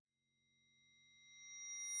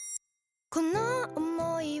この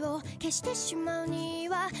想いを消してしまうに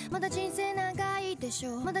はまだ人生長いでし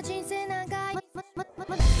ょうまだ人生長い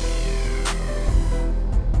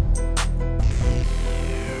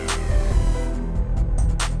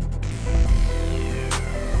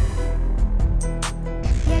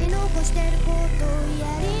やり残してることをや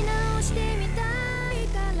り直してみたい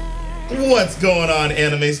から What's going on,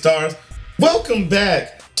 anime stars? Welcome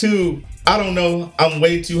back to I don't know, I'm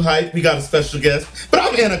way too hyped. We got a special guest. But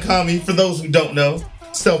I'm Anakami, for those who don't know.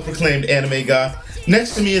 Self-proclaimed anime guy.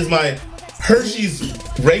 Next to me is my Hershey's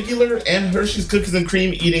regular and Hershey's cookies and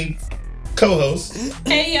cream eating co-host.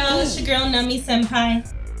 Hey y'all, it's your girl Nami Senpai.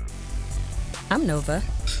 I'm Nova.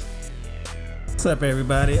 What's up,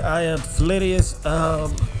 everybody? I am Flidius.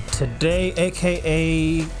 Today,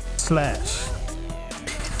 aka Slash.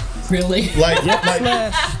 Really? Like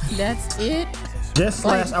Slash. That's it. Just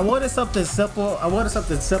Slash. I wanted something simple.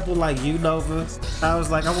 Like you, Nova. I was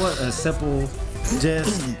like, I want a simple,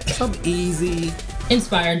 just something easy.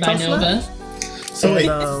 Inspired by Nova. So wait,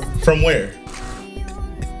 from where?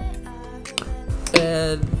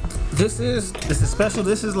 And this is special.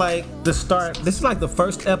 This is like the start. This is like the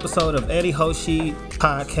first episode of Eddie Hoshi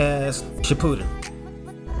podcast Shippuden.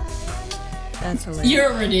 That's hilarious.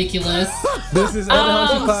 You're ridiculous. This is Eddie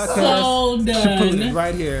Hoshi podcast so done. Shippuden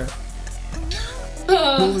right here.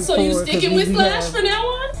 So you forward, sticking 'cause with we Slash have- for now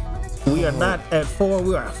on? We are not at 4.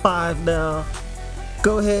 We are at 5 now.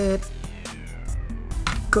 Go ahead,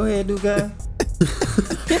 new guy.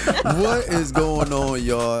 What is going on,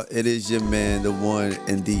 y'all? It is your man, the one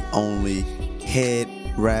and the only Head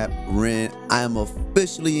Rap Ren. I am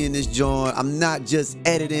officially in this joint. I'm not just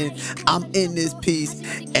editing. I'm in this piece,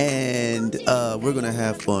 and we're gonna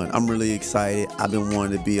have fun. I'm really excited. I've been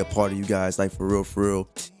wanting to be a part of you guys, like for real, for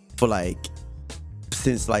like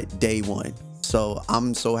since like day one. So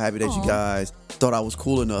I'm so happy that you guys thought I was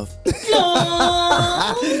cool enough to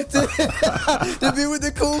be with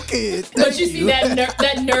the cool kids. But you see that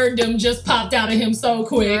nerddom just popped out of him so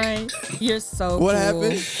quick. Right? You're so What cool.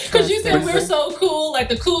 happened? Because you said we're so cool, like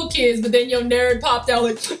the cool kids, but then your nerd popped out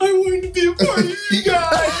like, I wanted to be a part of you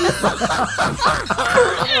guys.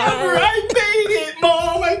 Forever. I made it,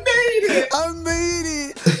 Mom. I made it. I made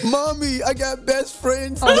it, mommy. I got best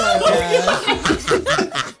friends.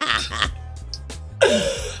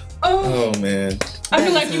 Oh man. I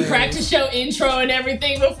feel like you practiced your intro and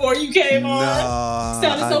everything before you came on. Nah,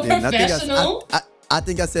 Sounded so I didn't. professional. I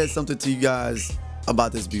think I said something to you guys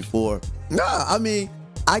about this before. Nah, I mean,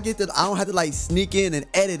 I don't have to like sneak in and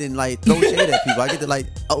edit and like throw shade at people. I get to like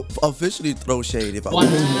officially throw shade if I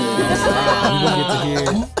want. You will get to hear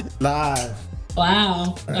it live.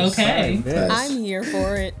 Wow. Okay. Yes. I'm here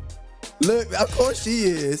for it. Look, of course she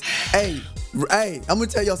is. Hey, I'm gonna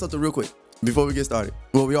tell y'all something real quick before we get started.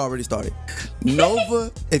 Well, we already started.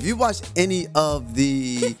 Nova, if you watch any of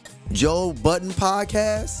the Joe Budden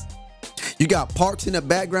podcasts, you got Parks in the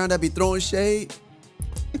background that be throwing shade.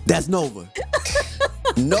 That's Nova.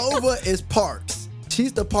 Nova is Parks.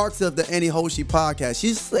 She's the Parks of the Annie Hoshi podcast.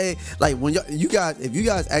 She say like when if you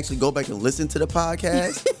guys actually go back and listen to the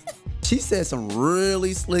podcast, she said some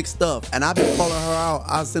really slick stuff, and I've been calling her out.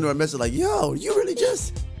 I send her a message like, "Yo, you really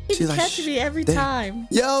just." You catch me every time.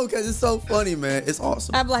 Yo, cause it's so funny, man. It's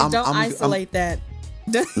awesome. I'm like, don't isolate that.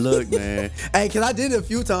 Look, man. Hey, cause I did it a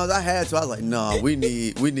few times. I had to. I was like, no, we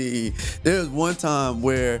need. There was one time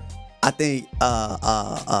where I think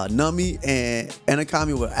Nami and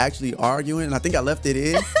Anakami were actually arguing, and I think I left it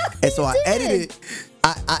in, and so I edited.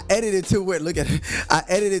 I edited to where I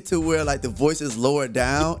edited to where like the voice is lowered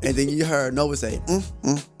down, and then you heard Nova say, Then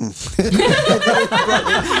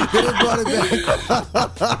it brought it back.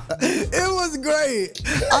 It was great.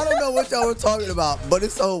 I don't know what y'all were talking about, but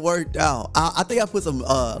it's so worked out. I think I put some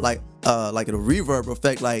like a reverb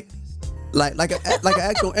effect, like an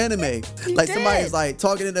actual anime. Like somebody's like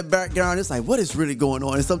talking in the background. It's like, what is really going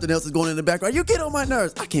on? And something else is going on in the background. You get on my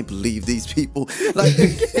nerves. I can't believe these people. Like.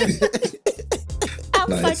 I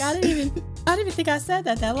was like, I didn't even think I said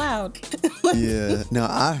that loud. Yeah, no,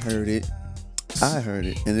 I heard it,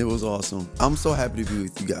 and it was awesome. I'm so happy to be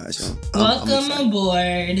with you guys, yo. Welcome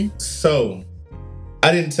aboard. So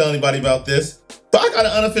I didn't tell anybody about this, but I got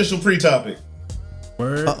an unofficial pre-topic.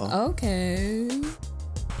 Word. Okay.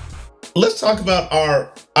 Let's talk about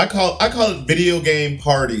I call it video game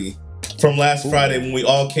party from last Friday when we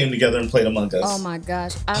all came together and played Among Us. Oh my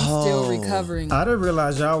gosh, I'm still recovering. I didn't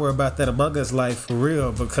realize y'all were about that Among Us life for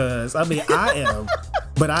real, because I mean I am,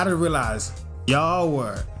 but I didn't realize y'all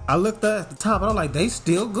were. I looked at the top and I'm like, they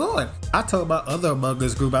still going. I told my other Among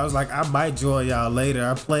Us group, I was like, I might join y'all later.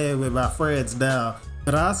 I'm playing with my friends now,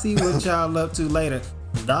 but I'll see what y'all up to later.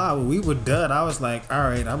 Nah, when we were done, I was like, all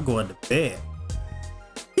right, I'm going to bed.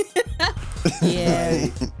 Yeah,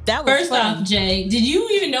 that was First fun. off, Jay, did you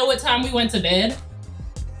even know what time we went to bed?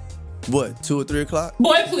 What, 2 or 3 o'clock?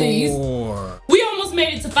 Boy, please. 4. We almost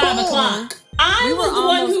made it to 5 o'clock. I We was were the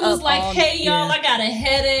one who almost was up like, all- hey, y'all, yeah. I got a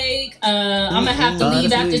headache. I'm going to have to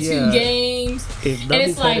leave after Honestly, 2 yeah. games. If And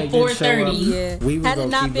it's like 4:30. Yeah. We was Had it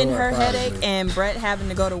gonna not keep been going her probably. headache and Brett having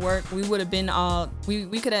to go to work, we would have been all we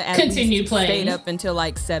could have Continued playing. stayed up until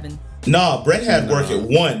like 7. Nah, Brett had work at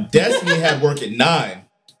 1. Destiny had work at 9.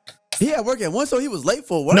 He had work at 1, so he was late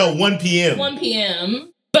for work. No, 1 p.m. 1 p.m.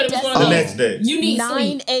 But it was one of The those. next day. You need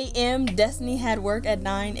 9 sleep. a.m. Destiny had work at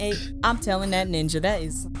 9 8. I'm telling that ninja that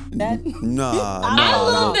Nah, I nah.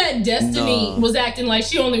 love that Destiny No. was acting like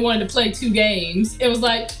she only wanted to play 2 games. It was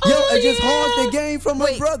like, oh, Yo, it just yeah. hogged the game from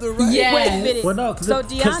her brother, right? Yeah. Wait a minute. Well, no, 'cause so it-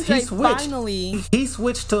 'cause he DeAndre switched. finally He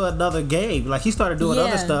switched to another game. Like he started doing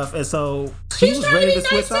other Yeah. stuff, and so He he was was trying to ready be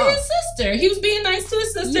to nice switch to off. his sister. He was being nice to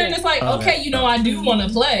his sister, Yeah. and it's like, Oh, okay, yeah. you know, I do want to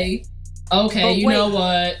play. Okay, But you know wait.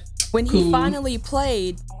 what? when Cool. he finally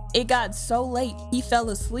played, it got so late he fell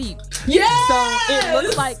asleep. Yeah. So it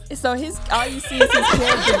looks like his all you see is his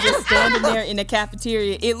character just standing there in the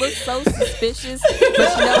cafeteria. It looks so suspicious, but you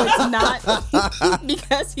know it's not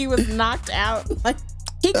because he was knocked out. Like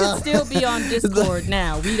he could still be on Discord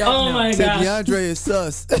now. We don't Oh know. my Said gosh. DeAndre is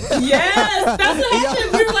sus. Yes, that's what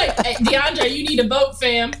happened. We were like, hey, DeAndre, you need to vote,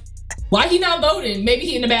 fam. Why he not voting? Maybe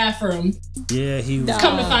he in the bathroom. Yeah, he was.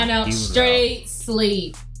 Come to find out, He was straight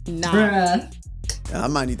sleep. Nah. Bruh. I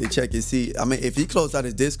might need to check and see. I mean, if he closed out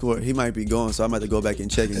his Discord, he might be gone. So I might have to go back and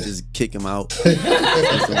check and just kick him out.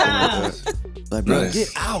 Like, bro, Nice. get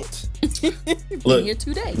out. Look, Here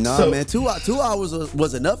today. Nah, So- man, 2 hours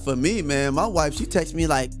was enough for me, man. My wife, she texted me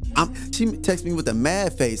like, she texted me with a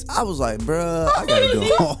mad face. I was like, bruh, I gotta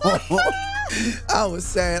go home. I was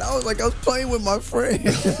sad. I was like, I was playing with my friend.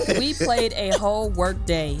 We played a whole work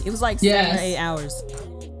day. It was like 7 Yes. or 8 hours.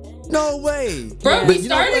 No way. Bro, But we you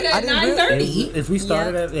know started what? I at didn't real- 9:30. If we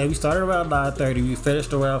started we started around 9:30, we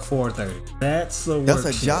finished around 4:30. That's a work That's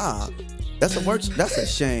a shift. job. That's a work. That's a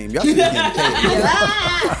shame. Y'all should be getting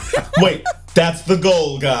paid. wait, that's the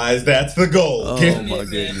goal, guys. That's the goal. Oh Get- my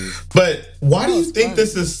goodness. But why do you think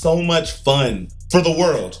this is so much fun for the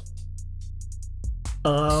world?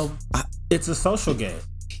 It's a social game.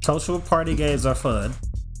 Social party games are fun.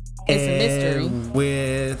 It's a mystery. And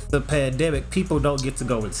with the pandemic, people don't get to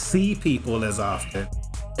go and see people as often.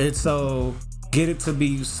 And so getting to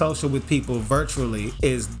be social with people virtually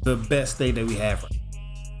is the best thing that we have.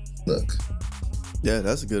 Look, Yeah,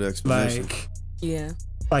 that's a good explanation. Yeah.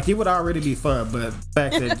 Like it would already be fun, but the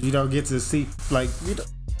fact that you don't get to see, like,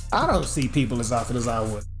 I don't see people as often as I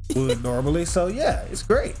would normally. So yeah, it's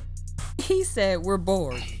great. He said we're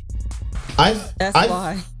bored. That's I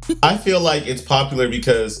why. I feel like it's popular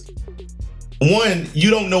because one, you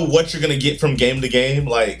don't know what you're gonna get from game to game.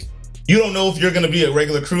 Like, you don't know if you're gonna be a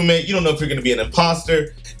regular crewmate. You don't know if you're gonna be an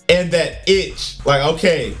imposter. And that itch, like,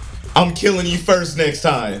 okay, I'm killing you first next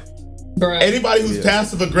time. Bruh. Anybody who's Yeah.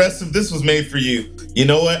 passive aggressive, this was made for you. You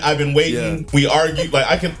know what? I've been waiting. Yeah. We argued. Like,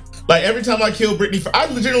 I can, like, every time I kill Brittany, I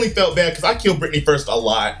legitimately felt bad because I killed Brittany first a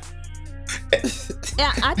lot.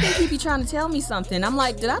 Yeah, I think he be trying to tell me something. I'm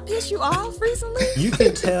like, did I piss you off recently? You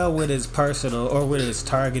can tell when it's personal or when it's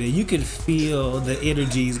targeted. You can feel the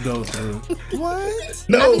energies go through. What?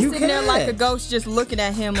 No, I be you sitting there like a can. ghost just looking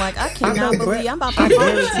at him like, I I cannot know believe Brett. I'm about I to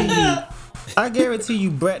guarantee you. I guarantee you,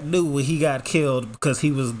 Brett knew when he got killed because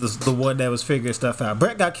he was the one that was figuring stuff out.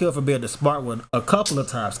 Brett got killed for being the smart one a couple of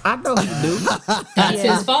times. I know he knew. That's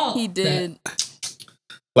his fault. He did.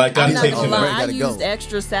 like, I'm gotta not take gonna him lie, Brett I gotta go. used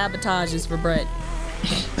extra sabotages for Brett.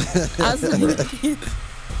 I was like,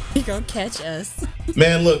 he gonna catch us.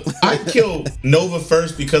 Man, look, I killed Nova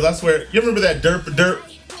first because I swear, you remember that derp?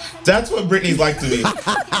 That's what Brittany's like to me.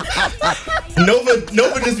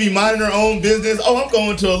 Nova just be minding her own business. Oh, I'm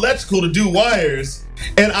going to electrical to do wires.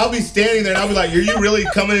 And I'll be standing there and I'll be like, are you really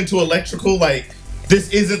coming into electrical? Like, this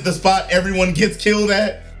isn't the spot everyone gets killed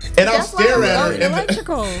at? And I'll That's why stare I at her. was And,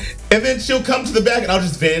 electrical. and then she'll come to the back and I'll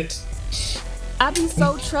just vent. I be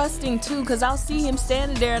so trusting too, because I'll see him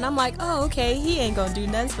standing there and I'm like, oh, okay, he ain't gonna do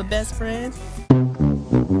nothing for best friends.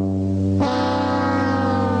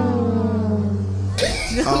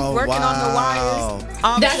 Oh, Working on the wow. wires.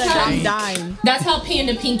 All of a That's sudden, how- I'm dying. That's how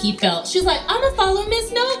Panda Pinky felt. She's like, I'm gonna follow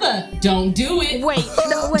Miss Nova. Don't do it. Wait,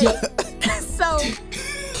 no, wait. So,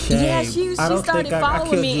 yeah, she I don't started think I following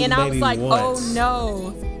killed me, you and I was maybe like, once. oh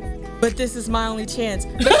no. But this is my only chance.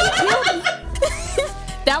 But he killed me.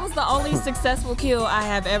 That was the only successful kill I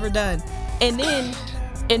have ever done. And then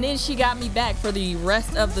And then she got me back for the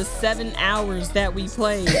rest of the 7 hours that we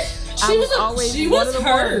played. She was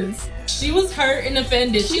hurt. She was hurt and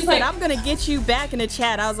offended. She's like, I'm gonna get you back in the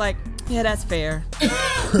chat. I was like, yeah, that's fair. She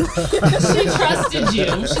trusted you.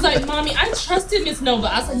 She's like, Mommy, I trusted Miss Nova.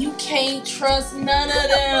 I was like, you can't trust none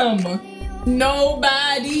of them.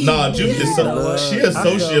 Nobody. Nah, Judy is she a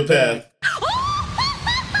sociopath.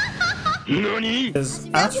 Because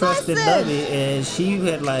I trusted Nubby and she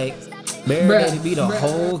had like marinated me the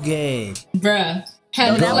whole game. Bruh.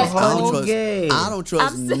 No, that was I don't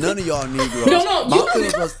trust none of y'all Negroes. No, My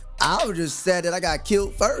feeling was, I was just sad that I got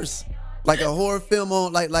killed first. Like a horror film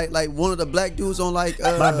on, like one of the black dudes on, like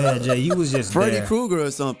My bad, Jay. You was just Freddy there. Krueger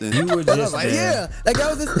or something. You were And I was just like, there. yeah, like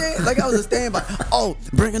I was a standby. Oh,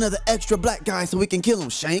 bring another extra black guy so we can kill him,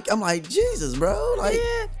 Shank. I'm like, Jesus, bro. Like,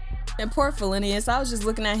 Yeah. And poor Felinius, I was just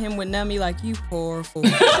looking at him with Nummy like, you poor fool.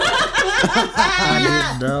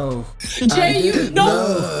 I didn't know. Jay,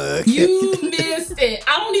 you missed it.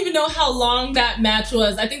 I don't even know how long that match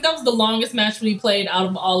was. I think that was the longest match we played out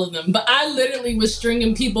of all of them. But I literally was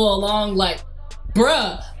stringing people along like,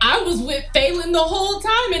 bruh, I was with Phelan the whole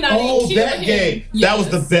time and I didn't kill that him. game. Yes. That was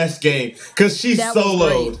the best game. Because she That was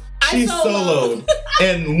soloed. great. She I soloed. soloed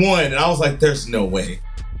and won. And I was like, there's no way.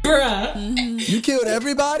 Bruh. you killed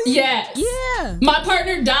everybody? Yes. Yeah. My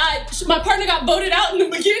partner died. My partner got voted out in the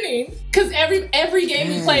beginning. Because every game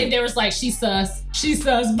we played, there was like, she sus,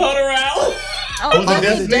 vote her out. Was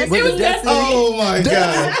it Destiny? It was Destiny. Oh my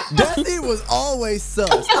god. Destiny was always sus.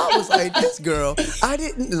 I was like, this girl, I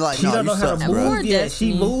didn't like. She No, don't you know how sus, to bro. move yet. She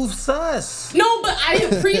Destiny. moves sus. No, but I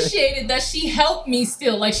appreciated that she helped me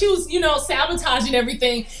still. Like she was, sabotaging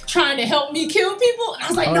everything, trying to help me kill people. And I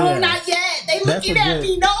was like, Oh, no, yeah. not yet. They That's looking a at good-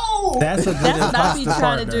 me. No. That's a good That's what I be imposter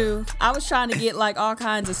trying to partner. do. I was trying to get like all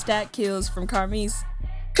kinds of stat kills from Carmise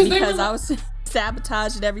they because were I was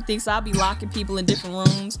sabotaging everything. So I'll be locking people in different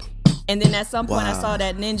rooms. And then at some point I Wow. saw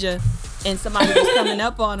that ninja and somebody was coming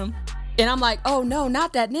up on him. And I'm like, oh no,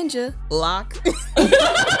 not that ninja. Lock. So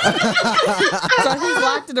he's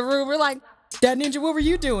locked in the room. We're like, that ninja, what were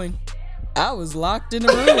you doing? I was locked in the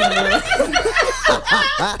room.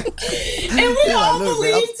 And we all look,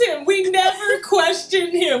 man, believed him. We never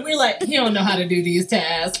questioned him. We're like, he don't know how to do these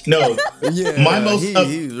tasks. No. Yeah, My most he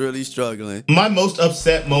was really struggling. My most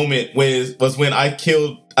upset moment was when I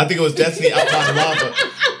killed, I think it was Destiny out by the lava.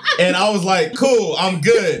 And I was like, cool, I'm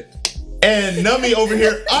good. And Nummy over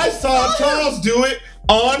here, I saw Charles do it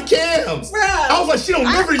on cams. I was like, she don't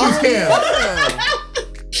never use cams. Yeah.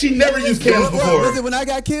 She never used cams Was before. it when I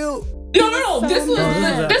got killed? No. This was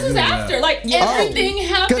No, this was yeah. after. Like everything Because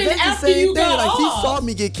happened that's the after same you thing. got Like, she off. saw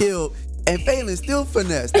me get killed, and Phelan still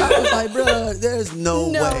finessed. I was like, bro, there's no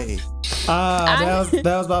way. That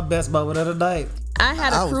was my best moment of the night. I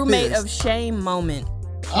had I a was crewmate pissed. of shame moment.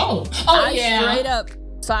 Oh I yeah. straight up.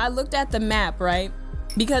 So I looked at the map, right?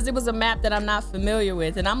 Because it was a map that I'm not familiar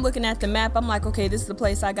with. And I'm looking at the map. I'm like, okay, this is the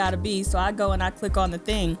place I gotta be. So I go and I click on the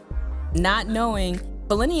thing, not knowing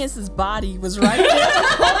Felinius's body was right there.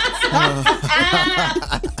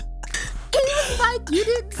 He was like, you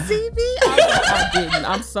didn't see me? I was like, I didn't.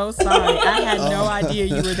 I'm so sorry. I had no idea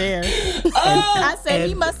you were there. I said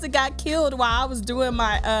he must have got killed while I was doing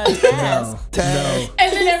my task. No.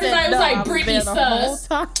 And then everybody was No, I like, Brittany there the whole sus.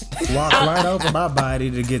 time. Walked right over my body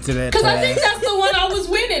to get to that Because I think task. that's the one I was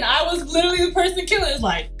winning. I was literally the person killing. It's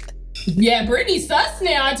like, yeah, Brittany sus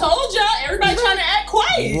now. I told y'all. Everybody trying to act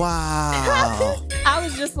quiet. Wow. I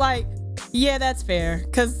was just like, yeah, that's fair.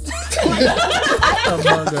 Because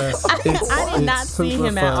Among Us. I did not it's see super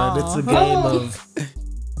him at fun. all.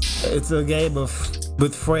 It's a game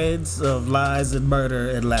with friends of lies and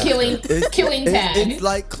murder and laughter. Killing tag. It's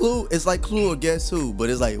like Clue. It's like Clue or Guess Who, but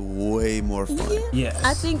it's like way more fun. Yes.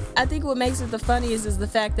 I think what makes it the funniest is the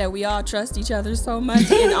fact that we all trust each other so much,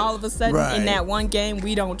 and all of a sudden Right. in that one game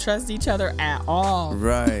we don't trust each other at all.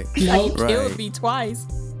 Right. Like, you Right. killed me twice.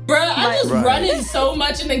 Bruh, I was Right. running so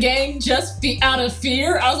much in the game just out of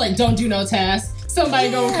fear. I was like, don't do no tasks. Somebody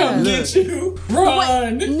gonna come Look. get you.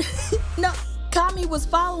 Run. No, Kami was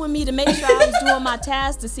following me to make sure I was doing my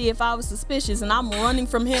task to see if I was suspicious, and I'm running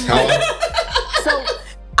from him. So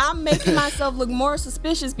I'm making myself look more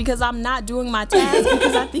suspicious because I'm not doing my task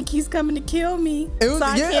because I think he's coming to kill me. It was so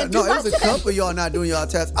I can't do it my was a task. couple of y'all not doing y'all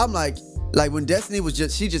tasks. I'm like when Destiny was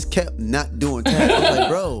she just kept not doing tasks. I was like,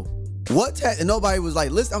 bro, what task? And nobody was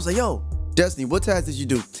like, listen. I was like, yo, Destiny, what task did you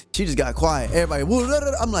do? She just got quiet. Everybody, woo, da,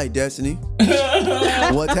 da, da. I'm like, Destiny,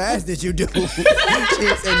 what task did you do? She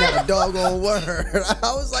ain't saying not a doggone word.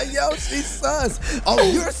 I was like, yo, she's sus. Oh,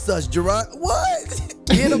 you're sus, Gerard. What?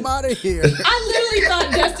 Get him out of here. I literally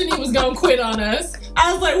thought Destiny was gonna quit on us.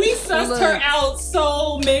 I was like, we sussed Look. her out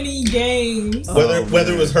so many games.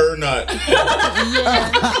 Whether it was her or not.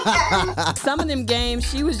 Yeah. Some of them games,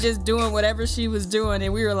 she was just doing whatever she was doing,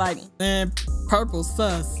 and we were like, purple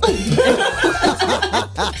sus. And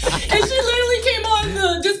she literally came on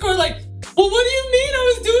the Discord like, well, what do you mean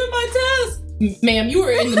I was doing my test? Ma'am, you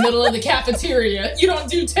were in the middle of the cafeteria. You don't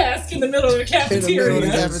do tasks in the middle of the cafeteria.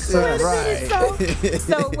 Right.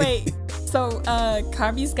 So wait. So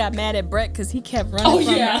Carvis got mad at Brett because he kept running. Oh,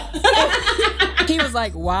 from yeah. her. He was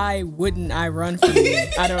like, "Why wouldn't I run from you?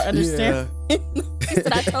 I don't understand." He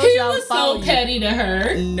said, "I told He you I would was follow so you." petty to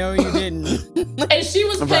her. No, you didn't. And she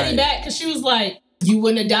was petty Right. back because she was like, you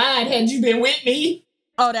wouldn't have died had you been with me.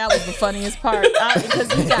 Oh, that was the funniest part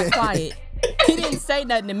because he got quiet. He didn't say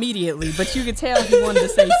nothing immediately, but you could tell he wanted to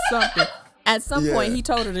say something. At some point, he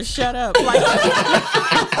told her to shut up. Like,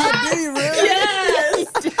 Did he really? Yes.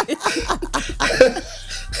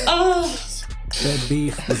 Oh, That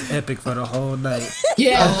beef was epic for the whole night.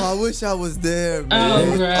 yeah. Oh, I wish I was there, Oh,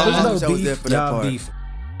 man. bro. I wish I was there for that y'all part. beef.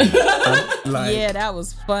 Like, yeah, that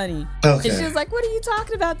was funny. Okay. And she was like, "What are you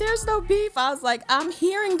talking about? There's no beef." I was like, "I'm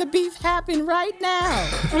hearing the beef happen right now."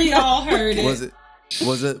 We all heard it.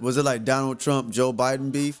 Was it like Donald Trump, Joe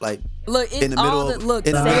Biden beef? Like Look, it's in the middle all the of look,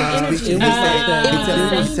 in same the middle of energy. speech, It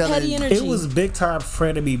was he the same petty energy. it was big time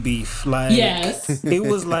frenemy beef. Like, Yes. it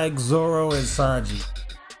was like Zorro and Sanji.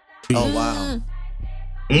 Oh wow.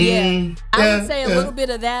 Yeah, I would say a yeah. little bit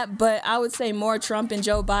of that, but I would say more Trump and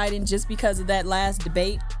Joe Biden just because of that last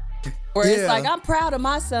debate. Where it's Yeah. like, I'm proud of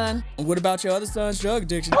my son. What about your other son's drug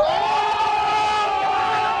addiction?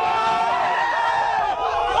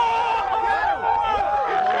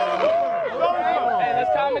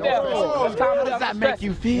 How does that make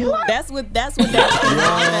you feel? That's what that came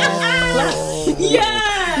off as.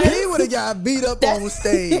 Yeah. He would have got beat up on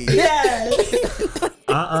stage. Yes.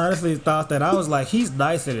 I honestly thought that. I was like, he's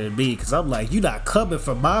nicer than me, because I'm like, you not coming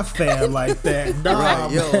for my fam like that. Nah,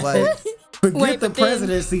 Right, yo, like forget Wait, the but then-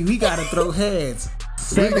 presidency. We gotta throw heads.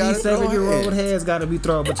 gotta throw 77-year-old heads gotta be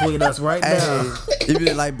thrown between us right hey, now. you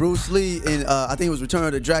be like Bruce Lee in I think it was Return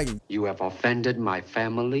of the Dragon. You have offended my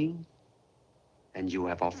family, and you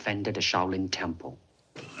have offended the Shaolin Temple.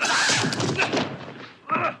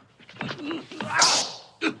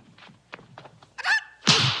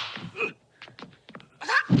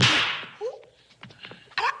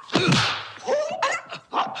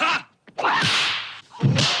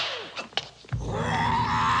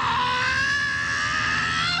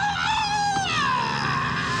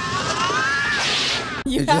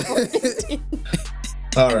 You have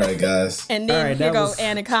All right, guys. and then All right, here that go was-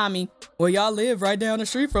 Anakami. Well, y'all live right down the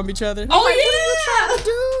street from each other. Oh,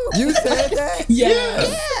 yeah. You said that?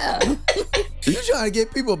 Yeah. You trying to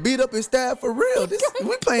get people beat up and stabbed for real?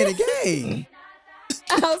 We playing a game.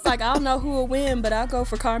 I was like, I don't know who will win, but I'll go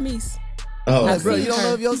for Carmise. Oh, Like, bro, okay. you don't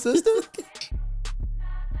love your sister?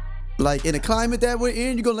 Like in the climate that we're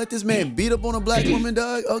in, you gonna let this man beat up on a black woman,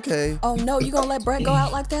 dog? Okay. Oh no, you gonna let Brett go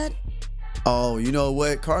out like that? Oh, you know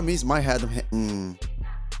what? Carmise might have them.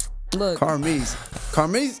 Look, Carmise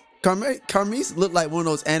looked like one of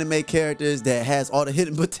those anime characters that has all the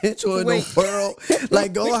hidden potential in Wait. the world.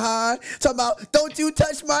 Like go high, talking about, don't you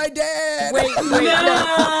touch my dad. wait, no.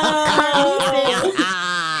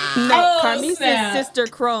 Oh, Carmise snap. is Sister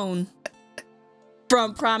Crone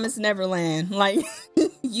from Promise Neverland. Like,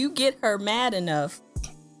 you get her mad enough.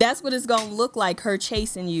 That's what it's gonna look like. Her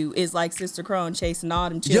chasing you is like Sister Crone chasing all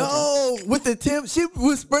them children. Yo, with the Tim, she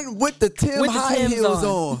was sprinting with the Tim With the high Timbs heels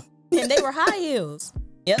on. on. And they were high heels.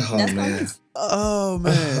 Yep, Oh, that's man. Carmise. Oh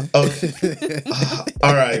man. Okay.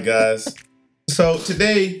 All right, guys. So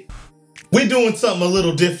today we're doing something a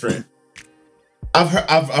little different.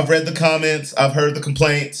 I've read the comments. I've heard the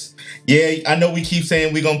complaints. Yeah, I know we keep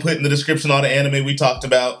saying we're gonna put in the description all the anime we talked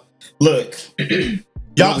about. Look,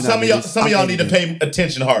 y'all, some of y'all need to pay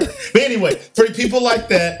attention harder. But anyway, for people like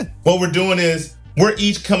that, what we're doing is we're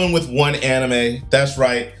each coming with one anime. That's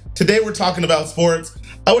right. Today we're talking about sports.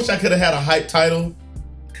 I wish I could have had a hype title.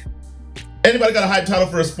 Anybody got a hype title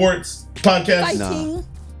for a sports podcast? Fighting.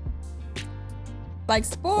 Like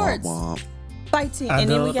sports. Womp womp. Fighting. I And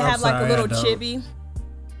then we don't- can I'm have like sorry, a I little don't. chibi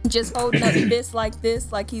just holding up fists like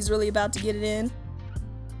this, like he's really about to get it in.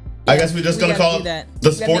 I guess we're just We gonna gotta call do it that. the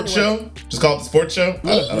We gotta sports do it. show. Just call it the sports show.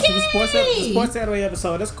 Look, this is the sports anime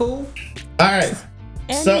episode. That's cool. All right.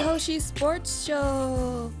 Andy So- Hoshi Sports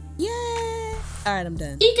Show. Yay! All right, I'm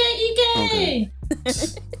done. Ike. You gonna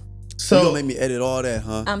So make me edit all that,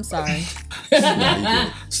 huh? I'm sorry.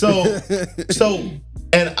 so,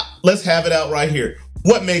 and let's have it out right here.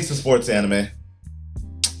 What makes a sports anime?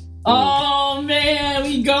 Oh man,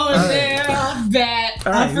 we going there off bat.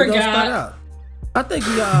 All right, I we're gonna start forgot. out. I think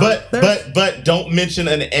we But don't mention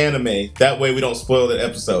an anime. That way we don't spoil the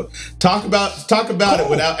episode. Talk about it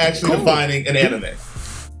without actually defining an anime.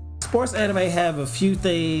 Sports anime have a few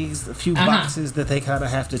things, a few boxes that they kind of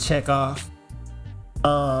have to check off.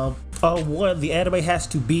 One, the anime has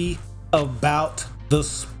to be about the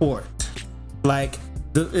sport. Like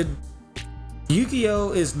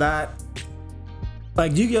Yu-Gi-Oh is not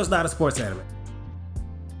Yu-Gi-Oh's not a sports anime.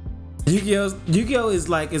 Yu-Gi-Oh is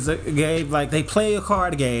a game, like they play a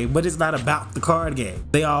card game, but it's not about the card game.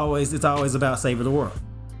 It's always about saving the world.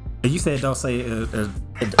 And you said don't say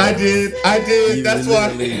I did. That's why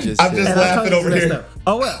I'm just laughing over here. Stuff.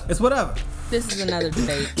 Oh well, it's whatever. This is another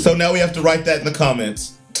debate. So now we have to write that in the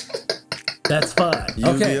comments. That's fine.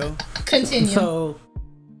 Okay. Continue. So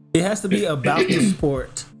it has to be about the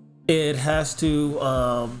sport. It has to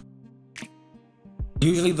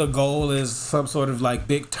usually the goal is some sort of like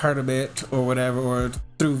big tournament or whatever, or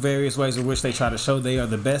through various ways in which they try to show they are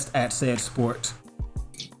the best at said sport.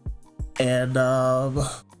 And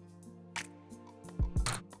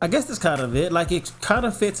I guess that's kind of it. Like it kind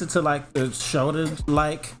of fits into like the shonen,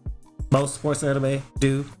 like most sports anime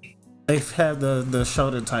do. They have the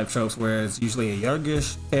shonen type tropes where it's usually a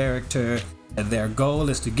youngish character and their goal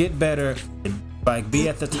is to get better and like be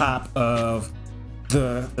at the top of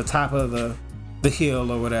the top of the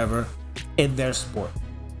hill or whatever in their sport.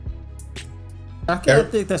 I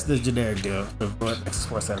think that's the generic deal of what makes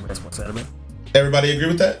sports anime. Everybody agree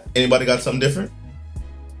with that? Anybody got something different?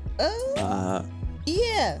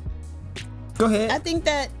 Yeah. Go ahead. I think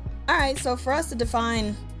that, all right, so for us to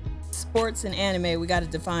define sports and anime, we got to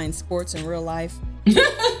define sports in real life.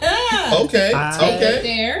 Okay.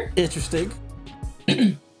 There. Interesting.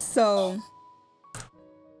 So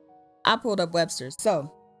I pulled up Webster's.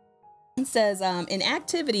 So it says an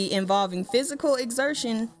activity involving physical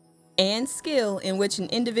exertion and skill in which an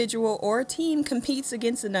individual or team competes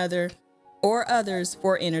against another or others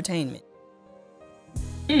for entertainment.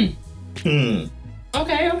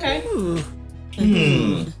 Okay.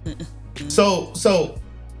 So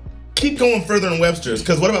keep going further in Webster's,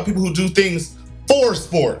 because what about people who do things for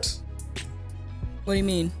sport? What do you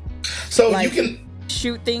mean? So like, you can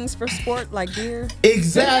shoot things for sport, like deer?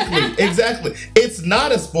 Exactly. It's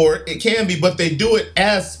not a sport. It can be, but they do it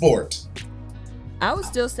as sport. I would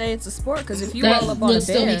still say it's a sport, because if you that roll up on a would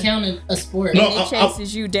still bear be counted a sport. and it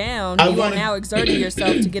chases you down, you are now exerting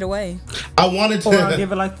yourself to get away. I wanted to.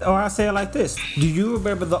 Or I'll say it like this. Do you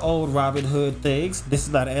remember the old Robin Hood things? This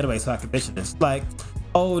is not an anime, so I can mention this. Like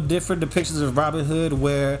old different depictions of Robin Hood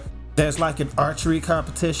where there's like an archery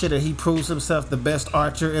competition and he proves himself the best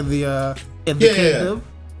archer in the kingdom.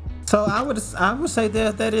 So I would say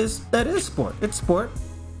that is sport. It's sport.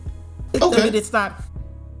 Okay. I mean, it's not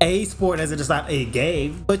a sport as it is not a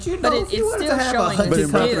game, but you know, if you wanted to have a But hunting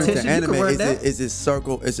in reference to competition, anime, you can run that. is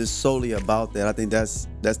it solely about that? I think that's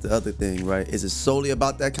the other thing, right? Is it solely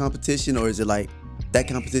about that competition, or is it like that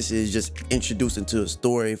competition is just introduced into a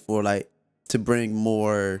story for like to bring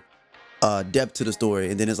more depth to the story,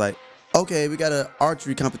 and then it's like, okay, we got an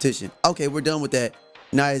archery competition. Okay, we're done with that.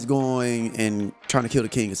 Now he's going and trying to kill the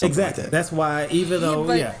king or something Exactly. like that. That's why, even though,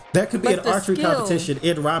 there could be an archery competition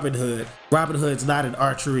in Robin Hood. Robin Hood's not an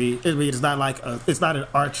archery. I mean, it's not an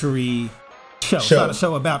archery show. It's not a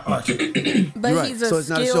show about archery. But You're he's a so it's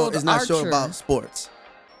not a show. skilled It's not a show archer. about sports.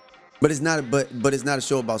 But it's not. But it's not a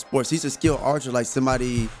show about sports. He's a skilled archer. Like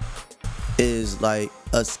somebody is like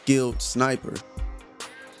a skilled sniper.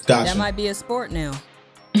 Gotcha. That might be a sport now.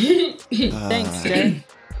 Thanks, Jay.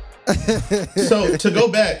 So to go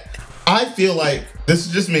back, I feel like, this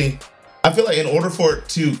is just me, I feel like in order for it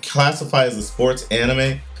to classify as a sports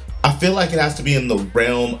anime, I feel like it has to be in the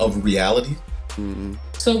realm of reality. Mm-hmm.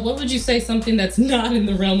 So what would you say something that's not in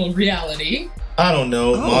the realm of reality? I don't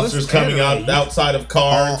know, monsters coming out outside of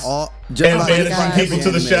cards and banishing people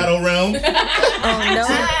to the shadow realm. Oh no,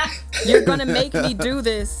 you're gonna make me do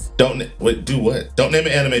this. Do what? Don't name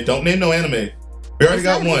an anime. Don't name no anime. We already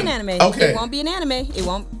got one. An anime. Okay. It won't be an anime. It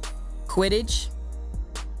won't. Quidditch.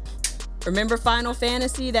 Remember Final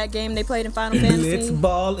Fantasy? That game they played in Final Fantasy?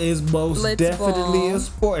 Blitzball is most definitely a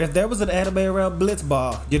sport. If there was an anime around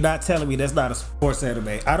Blitzball, you're not telling me that's not a sports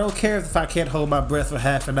anime. I don't care if I can't hold my breath for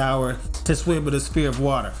half an hour to swim in a sphere of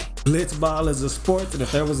water. Blitzball is a sport, and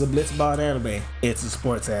if there was a Blitzball anime, it's a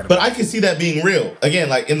sports anime. But I can see that being real. Again,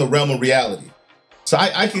 like in the realm of reality. So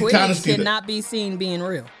I can kind of see that. cannot be seen being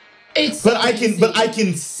real. But I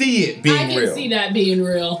can see it being real. I can see that being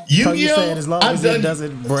real. So you're saying as long as it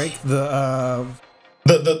doesn't break the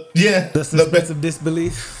suspense of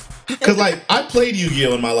disbelief? Because like I played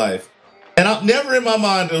Yu-Gi-Oh in my life, and never in my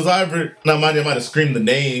mind it was either. Now mind you, I might have screamed the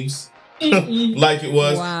names like it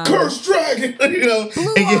was Wow. Cursed Dragon,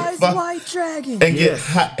 Blue and eyes, get white dragon. and get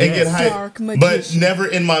hy- and get Dark hyped. But magician. never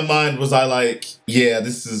in my mind was I like, yeah,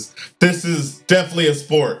 this is definitely a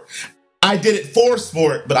sport. I did it for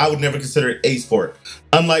sport, but I would never consider it a sport.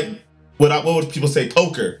 Unlike what would people say,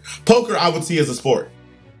 poker. Poker I would see as a sport.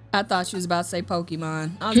 I thought you was about to say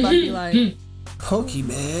Pokemon. I was about to be like,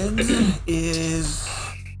 Pokemon is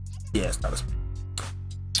it's not a sport.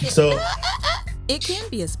 So, it can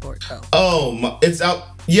be a sport though. it's out.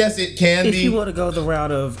 Yes, it can If be. you want to go the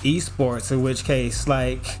route of esports, in which case,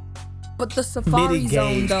 like, But the Safari Mini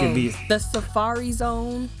Zone games though. can be- The Safari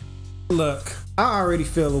Zone. look, I already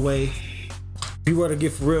feel away. If you want to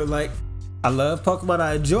get for real, like, I love Pokemon,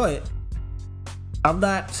 I enjoy it. I'm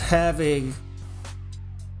not having.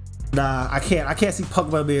 Nah, I can't see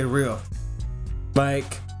Pokemon being real.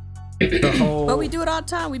 Like, the whole. But we do it all the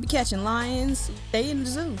time. We be catching lions. They in the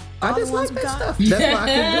zoo. I All the just ones like we that got. stuff. That's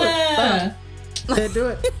why I couldn't do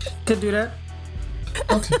it. Can't do it. Couldn't do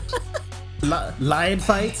that. Lion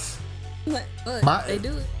fights. Look, they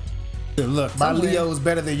do it. Look, my Somewhere. Leo is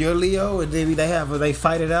better than your Leo, and then they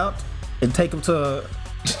fight it out and take them to a.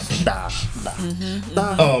 Nah.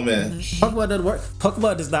 Oh man. Pokemon doesn't work.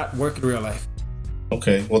 Pokemon does not work in real life.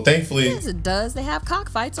 Okay. Well, thankfully. Yes, it does. They have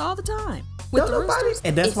cockfights all the time. With the Nobody, roosters.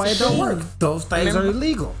 and that's It's why a it don't thing. work. Those things are Remember?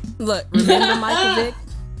 illegal. Look, remember Michael Vick?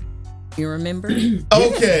 You remember?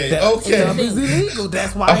 Okay. That Okay. stuff is illegal.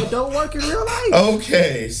 That's why it don't work in real life.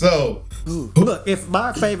 Okay. So. Look, if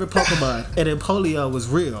my favorite Pokemon and Empoleon was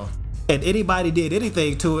real, and anybody did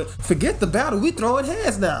anything to it, forget the battle. We throwing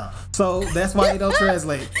hands now. So that's why it don't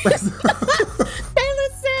translate. Taylor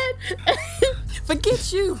said,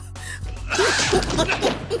 forget you.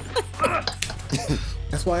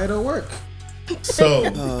 That's why it don't work. So.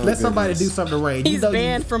 Let somebody do something to Ray. He's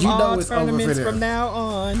banned from all it's over for tournaments them. from now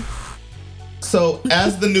on. So,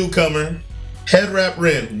 as the newcomer, Head Wrap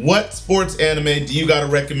Ren, what sports anime do you gotta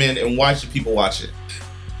recommend, and why should people watch it?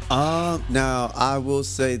 Now I will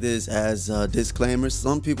say this as a disclaimer.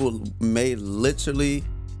 Some people may literally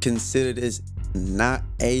consider this not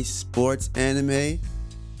a sports anime,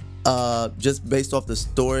 just based off the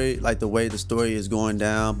story, like the way the story is going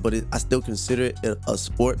down. But I still consider it a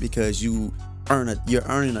sport because you're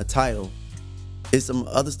earning a title. There's some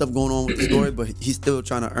other stuff going on with the story, but he's still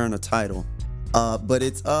trying to earn a title. But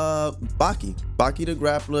it's Baki the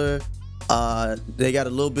Grappler. They got a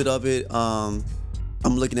little bit of it.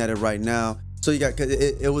 I'm looking at it right now. So you got, cause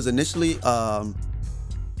it was initially a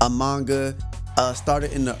manga,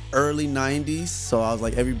 started in the early 90s. So I was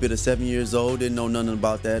like every bit of 7 years old. Didn't know nothing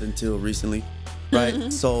about that until recently,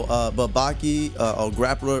 right? So, but Baki, or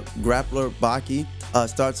Grappler Baki,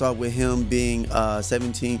 starts off with him being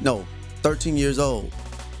 13 years old.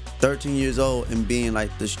 13 years old and being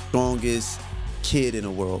like the strongest kid in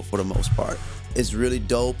the world for the most part. It's really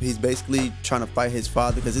dope. He's basically trying to fight his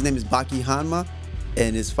father because his name is Baki Hanma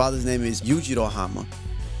and his father's name is Yujiro Hanma.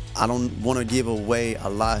 I don't want to give away a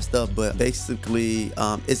lot of stuff, but basically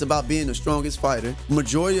it's about being the strongest fighter.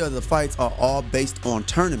 Majority of the fights are all based on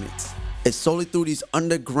tournaments. It's solely through these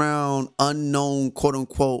underground, unknown, quote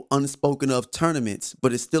unquote, unspoken of tournaments,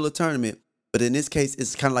 but it's still a tournament. But in this case,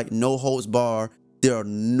 it's kind of like no holds bar. There are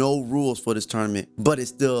no rules for this tournament, but it's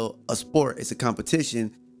still a sport. It's a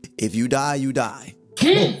competition. If you die, you die.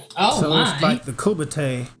 Oh So my. it's like the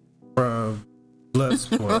Kumite from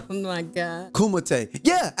Bloodsport. Oh my God. Kumite.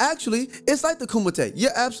 Yeah, actually, it's like the Kumite.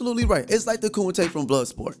 You're absolutely right. It's like the Kumite from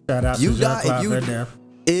Bloodsport. Shout out You to die Jean-Claude Van Damme.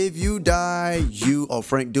 if you die, or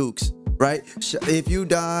Frank Dukes, right? If you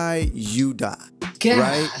die, you die.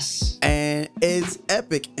 Right? Gosh. And it's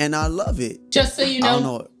epic, and I love it. Just so you I don't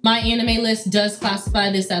know, know. my anime list does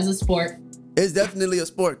classify this as a sport. It's definitely a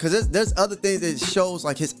sport because there's other things that shows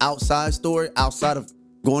like his outside story, outside of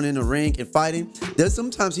going in the ring and fighting. There's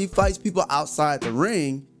sometimes he fights people outside the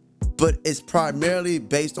ring, but it's primarily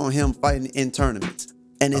based on him fighting in tournaments.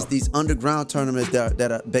 And it's these underground tournaments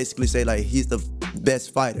that are basically say like he's the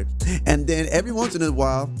best fighter. And then every once in a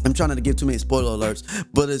while, I'm trying not to give too many spoiler alerts,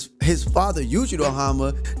 but his father, Yujiro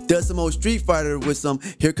Hanma, does some old Street Fighter with some,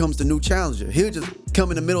 here comes the new challenger. He'll just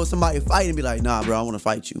come in the middle of somebody fighting and be like, nah, bro, I want to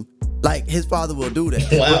fight you. Like his father will do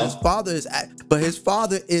that. Wow. But his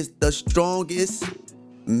father is the strongest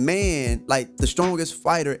man, like the strongest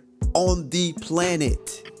fighter on the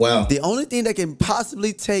planet. Wow. The only thing that can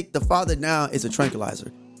possibly take the father down is a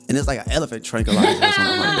tranquilizer. And it's like an elephant tranquilizer or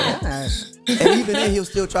something like that. And even then, he'll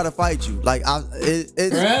still try to fight you. Like, it's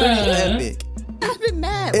pretty epic. I've been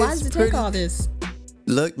mad. Why It's does it pretty- take all this?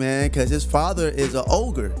 Look, man, because his father is an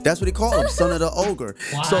ogre. That's what he call him, son of the ogre.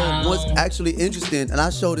 So what's actually interesting, and I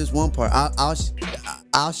show this one part.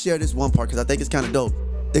 I'll share this one part because I think it's kind of dope.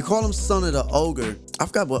 They call him son of the ogre. I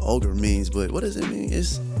forgot what ogre means, but what does it mean?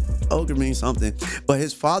 Ogre means something. But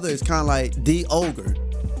his father is kind of like the ogre.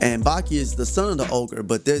 And Baki is the son of the ogre.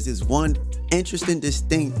 But there's this one interesting,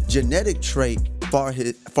 distinct genetic trait far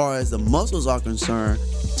as the muscles are concerned,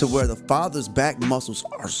 to where the father's back muscles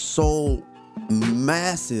are so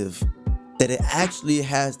massive that it actually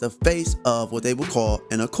has the face of what they would call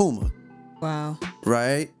an Akuma. Wow.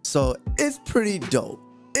 Right? So it's pretty dope.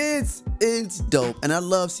 It's dope. And I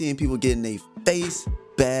love seeing people getting their face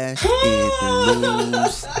bashed and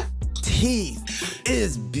lose teeth.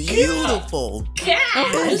 It's beautiful.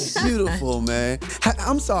 It's beautiful, man.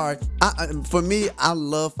 I'm sorry. For me, I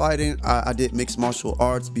love fighting. I did mixed martial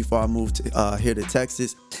arts before I moved to, here to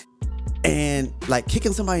Texas. And like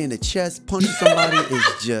kicking somebody in the chest, punching somebody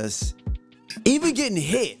is just... Even getting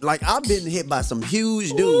hit, like I've been hit by some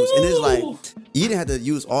huge dudes, and it's like you didn't have to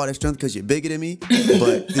use all that strength because you're bigger than me,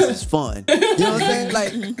 but this is fun. You know what I'm saying?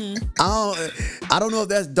 Like I don't know if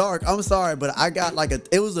that's dark. I'm sorry, but I got like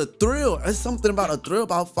it was a thrill. It's something about a thrill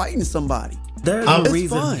about fighting somebody. There's a It's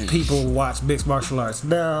reason fun. people watch mixed martial arts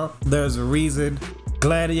now. There's a reason.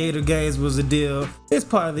 Gladiator games was a deal. It's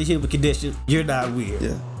part of the human condition. You're not weird.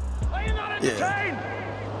 Yeah. Are you not entertained?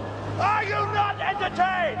 Are you not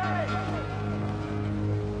entertained?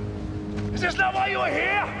 Is this not why you are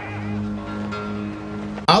here?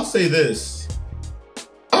 I'll say this.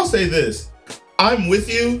 I'm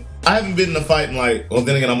with you. I haven't been in a fight in well,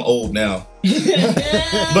 then again, I'm old now.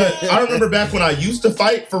 But I remember back when I used to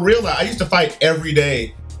fight for real. I used to fight every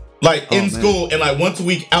day, in school and once a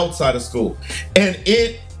week outside of school. And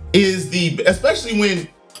it is especially when,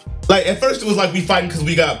 at first it was we fighting because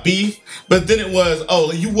we got beef, but then it was,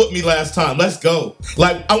 oh, you whooped me last time. Let's go.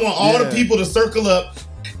 I want all the people to circle up,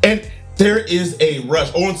 and there is a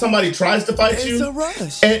rush. Or when somebody tries to fight you, It's a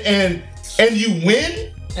rush. and you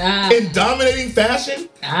win in dominating fashion.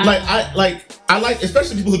 I like,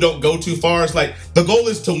 especially people who don't go too far. It's the goal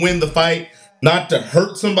is to win the fight, not to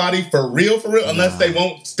hurt somebody for real, unless they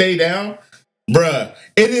won't stay down. Bruh,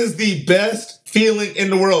 it is the best feeling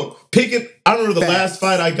in the world. I remember the last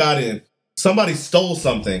fight I got in, somebody stole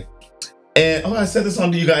something. And I said this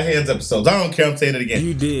on the You Got Hands episodes. I don't care, I'm saying it again.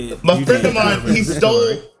 You did. My friend of mine, he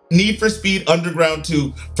stole Need for Speed Underground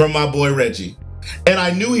 2 from my boy Reggie. And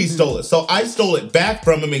I knew he stole it. So I stole it back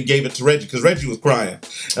from him and gave it to Reggie because Reggie was crying.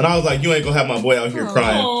 And I was like, you ain't gonna have my boy out here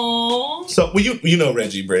crying. Aww. So, well, you know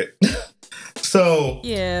Reggie, Britt. So,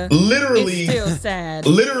 Yeah. literally, It's still sad.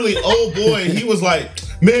 literally, old boy, he was like,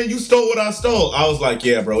 man, you stole what I stole. I was like,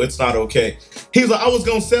 yeah, bro, it's not okay. He's like, I was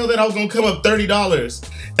gonna sell that. I was gonna come up $30.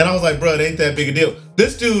 And I was like, bro, it ain't that big a deal.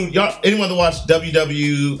 This dude, y'all, anyone that watched I think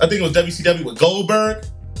it was WCW with Goldberg?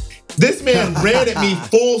 This man ran at me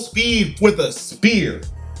full speed with a spear.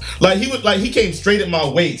 He came straight at my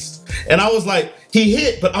waist. And I was like, he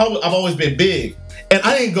hit, but I've always been big. And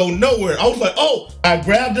I didn't go nowhere. I was like, oh, I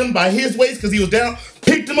grabbed him by his waist because he was down,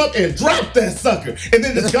 picked him up and dropped that sucker. And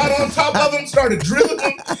then just got on top of him, started drilling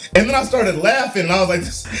him. And then I started laughing. And I was like,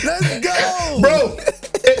 Let's go. bro.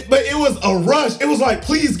 But it was a rush. It was like,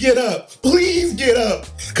 please get up. Please get up.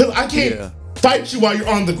 Because I can't fight you while you're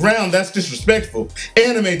on the ground. That's disrespectful.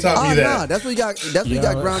 Anime taught me that. Nah, that's what you got. That's what you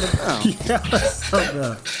got ground and pound.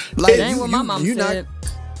 That ain't what my mom said.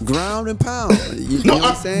 Ground and pound. You know what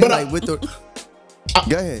I'm saying? But with the.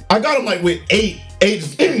 Go ahead. I got him with eight,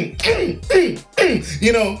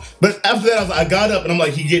 you know. But after that, I got up and I'm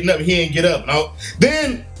like, he getting up, he ain't get up.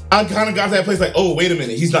 Then I kind of got to that place oh, wait a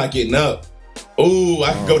minute, he's not getting up. Oh,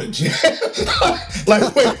 I can go to jail.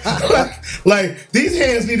 wait, these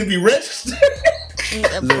hands need to be registered.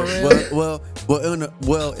 Look, well,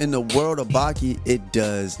 in the world of Baki, it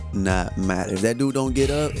does not matter. If that dude don't get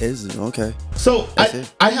up, it's okay. So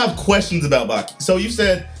I have questions about Baki. So you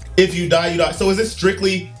said if you die, you die. So is it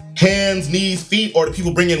strictly hands, knees, feet, or do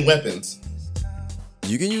people bring in weapons?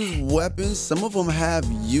 You can use weapons. Some of them have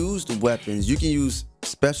used weapons. You can use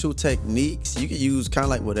special techniques. You can use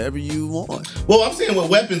kind of whatever you want. Well, I'm saying with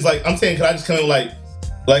weapons, I'm saying, could I just come in I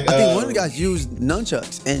think one of the guys used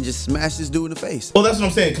nunchucks and just smashed this dude in the face. Well, that's what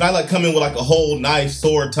I'm saying. Can I come in with a whole knife,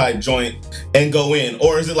 sword type joint and go in?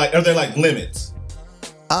 Or is it are there limits?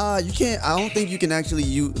 You can't. I don't think you can actually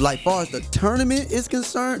use far as the tournament is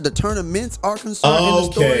concerned. The tournaments are concerned in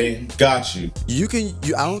the story. Okay, got you.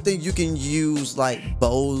 I don't think you can use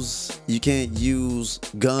bows. You can't use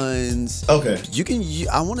guns. Okay. You can.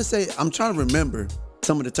 I want to say. I'm trying to remember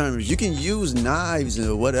some of the tournaments. You can use knives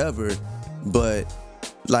or whatever, but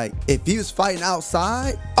if he was fighting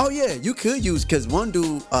outside, oh yeah, you could use. Because one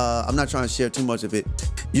dude, I'm not trying to share too much of it.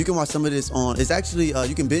 You can watch some of this on. It's actually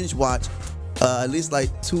you can binge watch at least like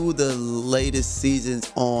 2 of the latest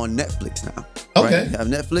seasons on Netflix now. Okay. Right? You have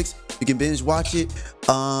Netflix. You can binge watch it.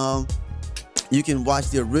 You can watch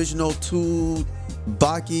the original 2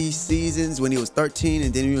 Baki seasons when he was 13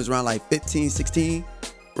 and then he was around like 15, 16.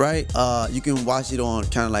 Right? You can watch it on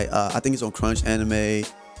kind of like, I think it's on Crunch Anime,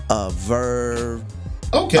 Verve.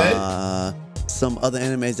 Okay. Some other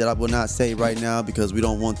animes that I will not say right now because we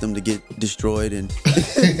don't want them to get destroyed and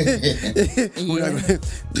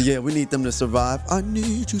we need them to survive. I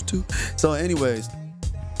need you to. So anyways,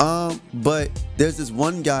 but there's this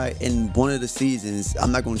one guy in one of the seasons,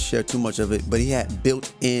 I'm not going to share too much of it, but he had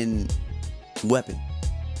built-in weapon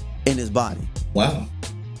in his body. Wow.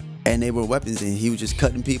 And they were weapons and he was just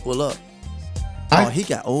cutting people up. That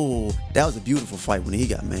was a beautiful fight when he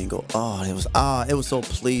got Mango. It was so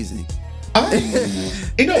pleasing.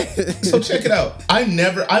 So check it out. I've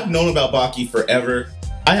known about Baki forever.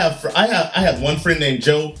 I had one friend named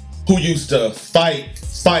Joe who used to fight,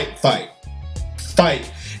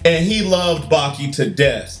 and he loved Baki to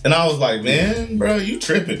death. And I was like, man, bro, you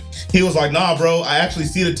tripping. He was like, nah, bro, I actually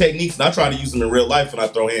see the techniques and I try to use them in real life when I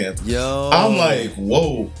throw hands. Yo. I'm like,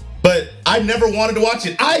 whoa. But I never wanted to watch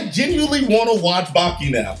it. I genuinely want to watch Baki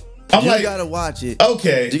now. You gotta watch it.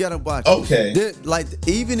 Okay. You gotta watch it. Okay. Like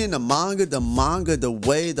even in the manga, the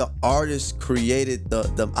way the artist created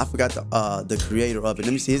the I forgot the creator of it.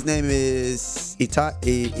 Let me see. His name is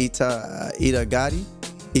Itagaki. Okay.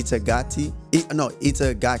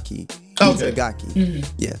 Itagaki.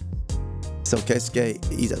 Yeah. So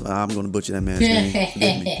Keisuke, I'm gonna butcher that man's name.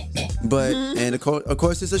 Forgive me. But and of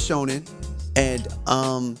course it's a shonen, and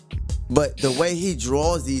but the way he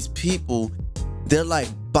draws these people, they're like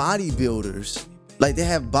bodybuilders. Like they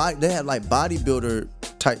have like bodybuilder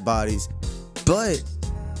type bodies, but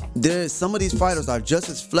some of these fighters are just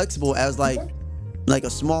as flexible as like a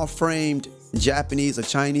small framed Japanese or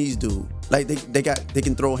Chinese dude. Like they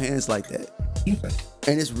can throw hands like that. Okay.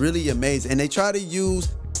 And it's really amazing. And they try to use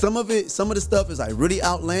some of the stuff is like really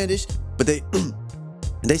outlandish, but they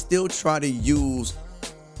still try to use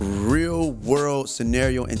real world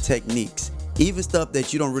scenario and techniques. Even stuff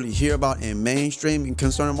that you don't really hear about in mainstream and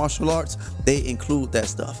concerning martial arts, they include that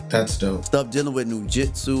stuff. That's dope. Stuff dealing with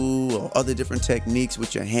ninjutsu or other different techniques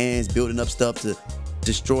with your hands, building up stuff to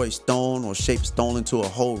destroy stone or shape stone into a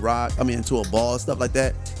whole rock, into a ball, stuff like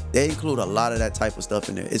that. They include a lot of that type of stuff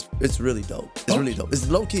in there. It's really dope. It's really dope. It's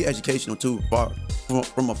low-key educational too,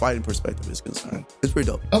 from a fighting perspective is concerned. It's pretty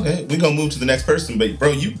dope. Okay, we're gonna move to the next person, but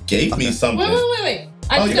bro, you gave me something. Wait.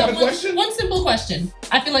 I just got a question? One simple question.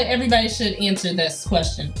 I feel like everybody should answer this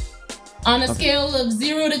question. On a scale of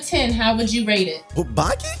 0 to 10, how would you rate it? Well,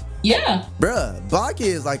 Baki? Yeah. Bruh, Baki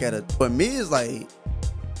is like for me, it's like,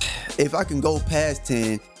 if I can go past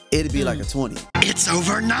 10, it'd be like a 20. It's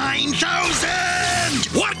over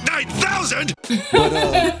 9,000! What, 9,000?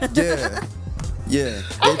 But yeah,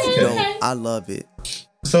 it's dope. Okay. I love it.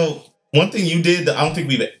 So one thing you did that I think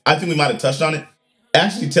we might have touched on it,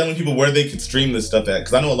 actually telling people where they could stream this stuff at.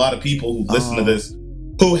 Because I know a lot of people who listen to this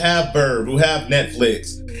who have Verve, who have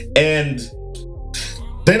Netflix, and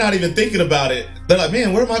they're not even thinking about it. They're like,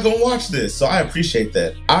 man, where am I going to watch this? So I appreciate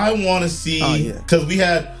that. I want to see, because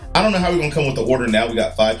I don't know how we're going to come with the order now. We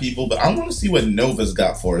got 5 people, but I want to see what Nova's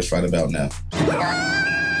got for us right about now.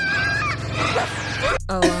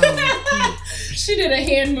 She did a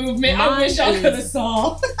hand movement. I wish I could have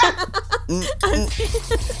saw.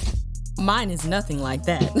 Mine is nothing like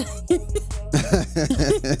that.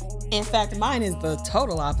 In fact, mine is the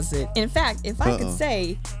total opposite. In fact, if I could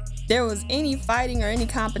say there was any fighting or any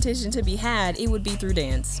competition to be had, it would be through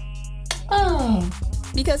dance. Oh.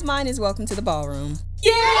 Because mine is Welcome to the Ballroom.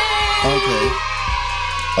 Yeah.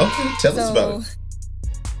 Okay, tell us about it.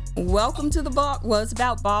 Welcome to the Ball was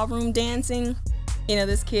about ballroom dancing.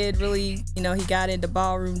 This kid really, he got into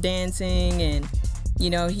ballroom dancing and,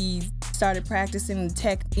 he started practicing the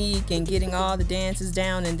technique and getting all the dances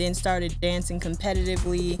down and then started dancing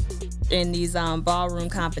competitively in these ballroom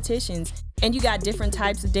competitions. And you got different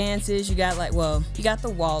types of dances. You got you got the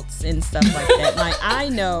waltz and stuff like that. Like, I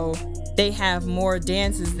know they have more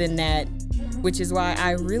dances than that, which is why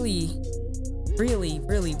I really, really,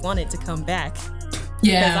 really wanted to come back.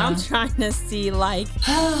 Yeah. Because I'm trying to see,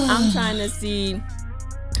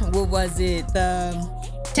 what was it? The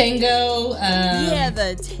tango.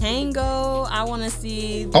 The tango. I want to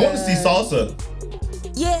see salsa.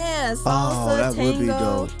 Yeah, salsa, that tango. Would be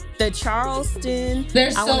dope. The Charleston.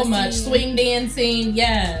 There's so much. Swing dancing,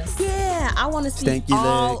 yes. Yeah, I want to see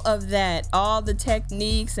all of that. All the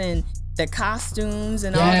techniques and the costumes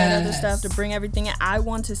and all that other stuff to bring everything in. I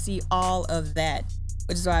want to see all of that,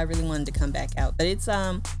 which is why I really wanted to come back out. But it's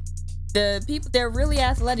the people, they're really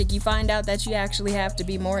athletic. You find out that you actually have to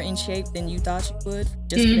be more in shape than you thought you would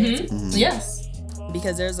just for dancing. Yes.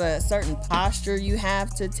 Because there's a certain posture you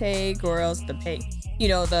have to take, or else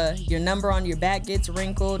your number on your back gets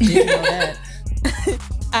wrinkled. Didn't know that.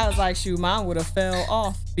 I was like, shoot, mine would have fell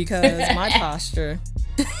off because my posture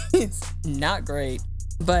is not great.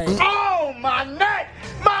 But Oh, my neck,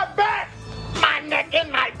 my back, my neck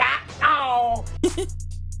and my back. Oh.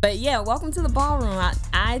 But yeah, welcome to the ballroom.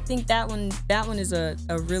 I think that one is a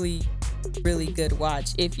really, really good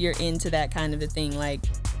watch if you're into that kind of a thing. Like,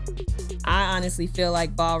 I honestly feel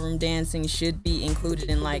like ballroom dancing should be included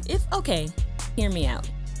in hear me out.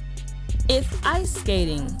 If ice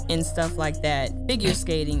skating and stuff like that, figure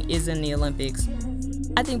skating is in the Olympics,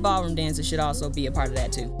 I think ballroom dancing should also be a part of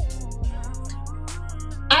that too.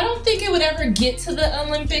 I don't think it would ever get to the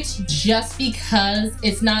Olympics just because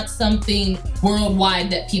it's not something worldwide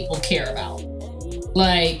that people care about.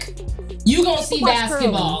 Like, you gonna see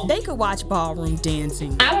basketball. They could watch ballroom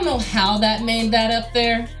dancing. I don't know how that made that up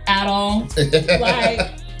there at all.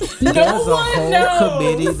 Like, There's no a one whole knows.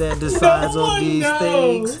 committee that decides No on one these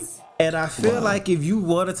knows. things. And I feel like if you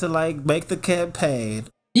wanted to make the campaign,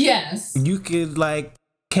 Yes. you could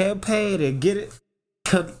campaign and get it.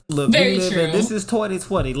 Look, Very we live true. in, this is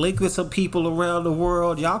 2020. Link with some people around the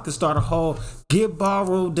world. Y'all can start a whole get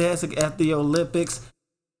ballroom dancing at the Olympics,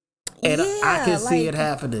 and I can see it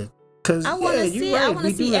happening. Cause I want to see. right, I want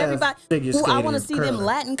to see everybody. figure I want to skating see and them curling.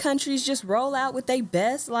 Latin countries just roll out with their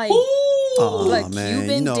best, like Oh, man.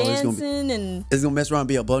 Cuban You know, dancing and. it's gonna mess around and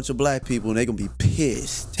be a bunch of black people and they're gonna be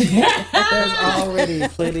pissed. There's already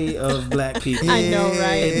plenty of black people I know,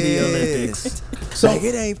 right? in the Olympics. So- like,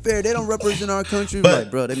 it ain't fair. They don't represent our country. But-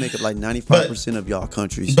 Like, bro, they make up like 95% of y'all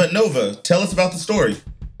countries. But Nova, tell us about the story.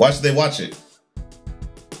 Why should they watch it?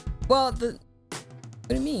 Well, what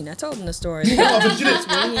do you mean? I told them the story. No, but you That's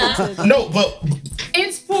really into- didn't. No, but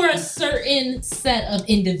It's for a certain set of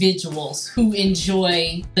individuals who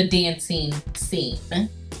enjoy the dancing scene.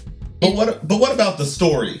 what about the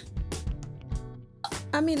story?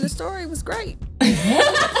 I mean, the story was great.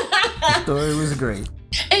 The story was great.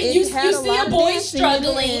 And It you had a see lot a of boy dancing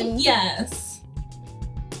struggling. and- Yes.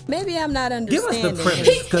 Maybe I'm not Give us understanding. the premise.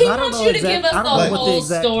 He 'Cause I don't wants know you to exact- give us I the don't know what the whole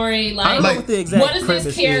exact- story. I don't Like, know what the exact what does premise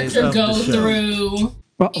this is character of go the show. through?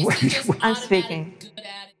 Well, Is he just I'm automatically speaking. good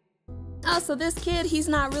at it? Oh, so this kid, he's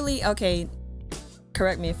not really okay.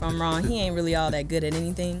 Correct me if I'm wrong. He ain't really all that good at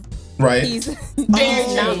anything. Right? He's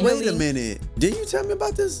Very not true. Wait really. a minute. Didn't you tell me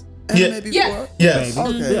about this Yeah. anime before? Yeah. Yes. Baby.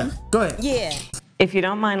 Okay. Yeah, go ahead. Yeah. If you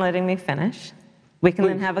don't mind letting me finish, we can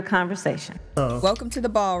then have a conversation. Welcome to the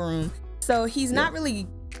ballroom. So he's not really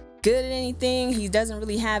good at anything. He doesn't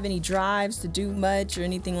really have any drives to do much or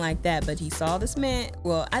anything like that. But he saw this man.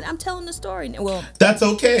 Well, I'm telling the story. Well, That's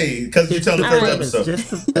okay, because you're telling the The first premise, episode.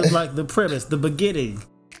 just the premise, the beginning.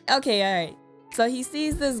 okay, all right. So he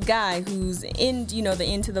sees this guy who's in,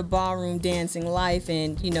 into the ballroom dancing life,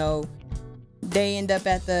 and they end up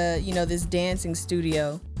at the, this dancing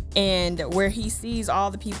studio, and where he sees all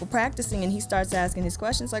the people practicing, and he starts asking his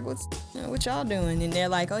questions like, what y'all doing? And they're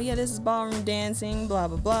like, oh yeah, this is ballroom dancing, blah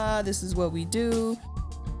blah blah. This is what we do.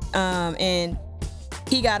 And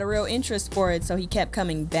he got a real interest for it, so he kept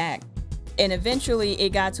coming back. And eventually it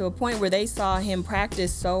got to a point where they saw him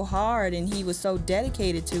practice so hard and he was so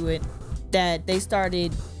dedicated to it that they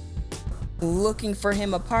started looking for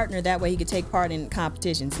him a partner. That way he could take part in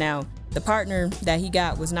competitions. Now, the partner that he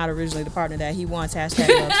got was not originally the partner that he wants. Hashtag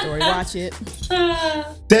love story. Watch it.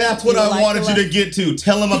 That's what You I like wanted the you to get to.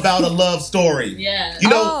 Tell them about a love story. Yeah. You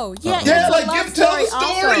know, Oh, yeah. yeah, it's a like, love tell the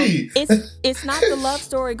story story. also. It's not the love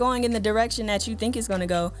story going in the direction that you think it's going to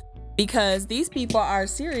go, because these people are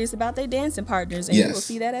serious about their dancing partners, and you will Yes.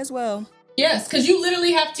 see that as well. Yes, because you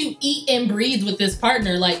literally have to eat and breathe with this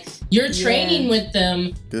partner. Like, you're training with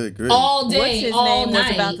them Good grief. all What's day, his all name night.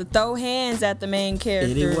 was about to throw hands at the main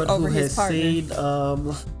character Anyone over who his has partner. seen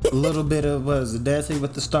a little bit of Dancing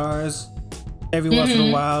with the Stars, every once in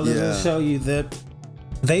a while it'll Yeah. show you that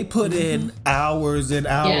they put in hours and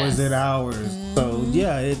hours Yes. and hours. So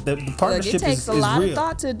yeah, the Look, partnership it takes is a lot real. of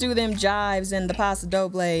thought to do them jives and the paso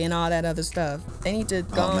doble and all that other stuff. They need to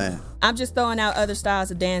go. Oh, man. I'm just throwing out other styles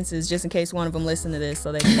of dances just in case one of them listen to this,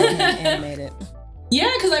 so they can go ahead and animate it. Yeah,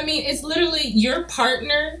 because I mean, it's literally your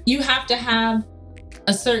partner. You have to have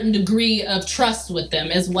a certain degree of trust with them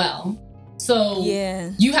as well. So Yeah.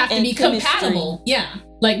 you have to And be chemistry. compatible. Yeah.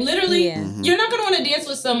 Like, literally, Yeah. you're not going to want to dance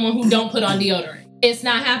with someone who don't put on deodorant. It's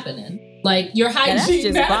not happening. Like, your Yeah, that's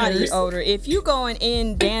hygiene just body matters. odor. If you going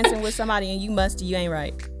in dancing with somebody and you musty, you ain't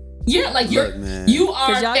right. Yeah, like Look, man. you are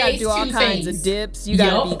Because y'all gotta face do all to kinds face. of dips. You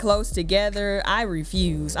gotta Yup. be close together. I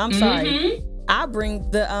refuse. I'm sorry. I'll bring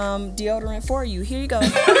the deodorant for you. Here you go.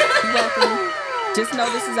 You're welcome. Just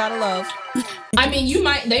know this is out of love. I mean,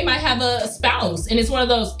 they might have a spouse, and it's one of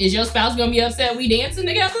those, is your spouse gonna be upset we dancing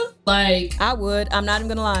together? Like, I would. I'm not even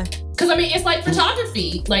gonna lie. Because, I mean, it's like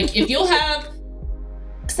photography. Like, if you'll have,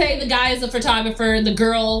 say the guy is a photographer, the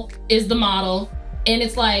girl is the model, and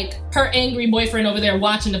it's like her angry boyfriend over there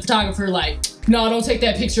watching the photographer like, no, don't take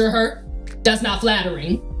that picture of her. That's not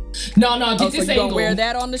flattering. No, get this so you angle. gonna wear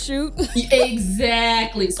that on the shoot?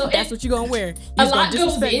 Exactly. So that's what you're gonna wear. A lot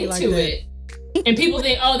goes into it. And people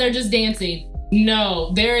think, oh, they're just dancing.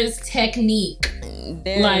 No, there is technique.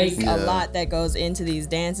 There's a lot that goes into these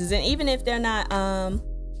dances. And even if they're not,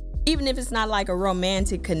 even if it's not like a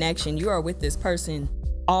romantic connection, you are with this person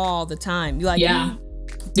all the time. You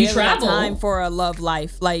travel. Time for a love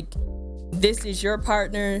life. Like, this is your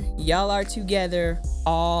partner. Y'all are together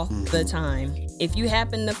all the time. If you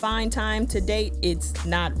happen to find time to date, it's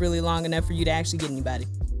not really long enough for you to actually get anybody.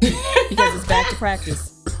 Because it's back to practice.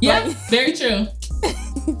 Yeah, very true.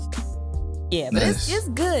 Yeah, but it's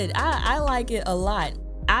good. I like it a lot.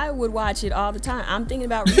 I would watch it all the time. I'm thinking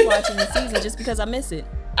about rewatching the season just because I miss it.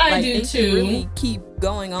 I do they too. Really keep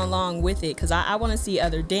going along with it because I want to see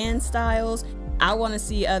other dance styles. I want to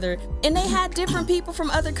see and they had different people from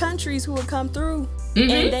other countries who would come through,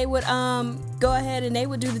 and they would go ahead and they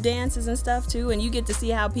would do the dances and stuff too. And you get to see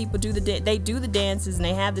how people do they do the dances and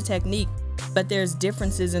they have the technique, but there's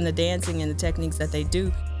differences in the dancing and the techniques that they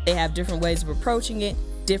do. They have different ways of approaching it,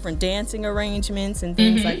 different dancing arrangements and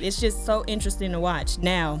things like. It's just so interesting to watch.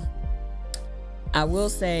 Now, I will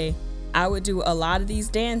say, I would do a lot of these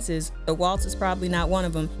dances. The waltz is probably not one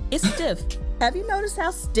of them. It's stiff. Have you noticed how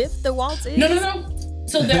stiff the waltz is? No.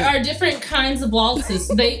 So there are different kinds of waltzes.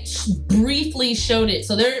 They briefly showed it.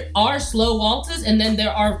 So there are slow waltzes, and then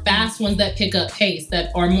there are fast ones that pick up pace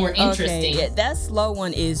that are more interesting. Okay, yeah, that slow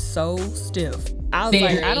one is so stiff. I was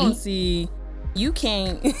like, I don't see. You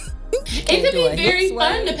can't. It could be very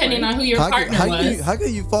fun depending on who your partner was. How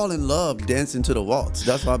can you fall in love dancing to the waltz?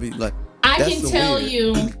 That's probably like. I can tell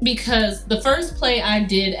you because the first play I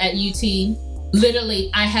did at UT,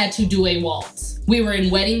 literally I had to do a waltz. We were in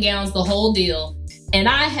wedding gowns, the whole deal. And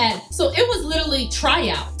so it was literally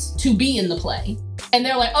tryouts to be in the play. And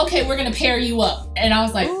they're like, okay, we're gonna pair you up. And I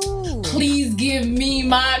was like, please give me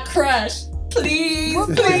my crush. Please.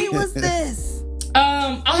 What play was this?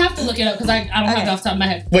 I'll have to look it up because I don't have it off the top of my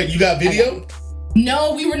head. Wait, you got video?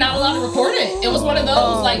 No, we were not allowed to record it. It was one of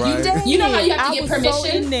those, you know how you have to get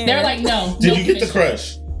permission? They're like, no. Did you get the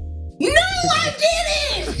crush? No, I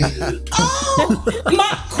didn't.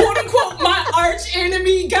 My quote unquote, my arch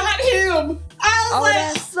enemy got him. I was like,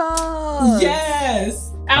 that sucks.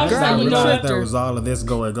 Yes. I didn't realize there was all of this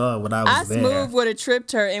going on when I was there. Smooth would have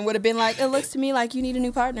tripped her and would have been like, it looks to me like you need a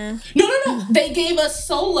new partner. No. They gave us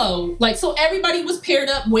solo. Like, so everybody was paired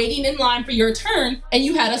up waiting in line for your turn and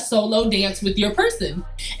you had a solo dance with your person.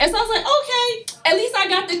 And so I was like, okay, at least I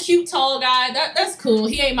got the cute tall guy. That's cool.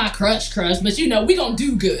 He ain't my crush, but we gonna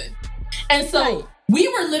do good. And so we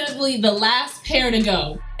were literally the last pair to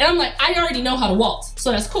go. And I'm like, I already know how to waltz.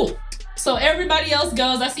 So that's cool. So everybody else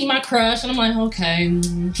goes, I see my crush, and I'm like, okay,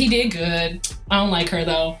 he did good. I don't like her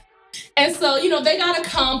though. And so, they got a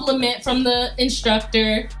compliment from the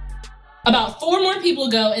instructor. About 4 more people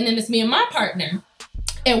go, and then it's me and my partner.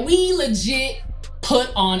 And we legit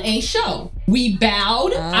put on a show. We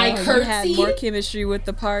bowed, I curtsied. You had more chemistry with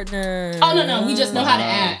the partner. Oh, no, we just know how to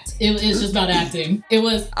act. It was just about acting. It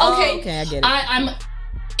was, okay, I get it.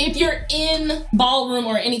 If you're in ballroom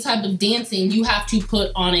or any type of dancing, you have to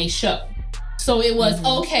put on a show. So it was,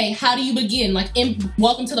 okay, how do you begin? Like, in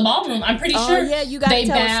Welcome to the Ballroom, I'm pretty sure yeah, you got to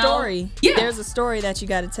tell a story. Yeah. There's a story that you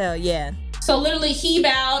got to tell, yeah. So literally, he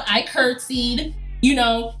bowed, I curtsied,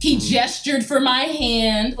 he gestured for my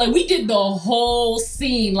hand. Like, we did the whole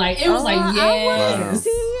scene. Like, it was like, yes. I want to see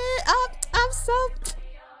it. I'm so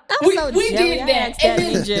we jelly. Did that. I asked that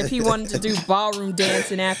ninja if he wanted to do ballroom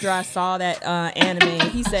dancing after I saw that anime.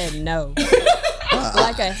 He said no.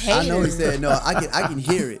 Like a hater. I know he said no. I can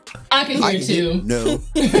hear it. I can hear it too. No.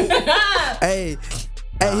 Hey,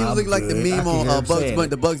 he was looking like the meme on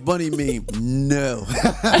the Bugs Bunny meme. No.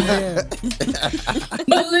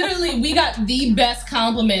 But literally, we got the best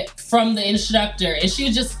compliment from the instructor, and they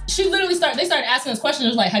started asking us questions. It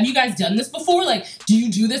was like, have you guys done this before? Like, do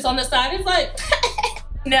you do this on the side? It's like,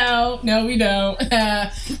 no, we don't.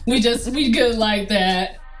 We good like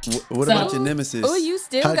that. What about your nemesis? Oh, you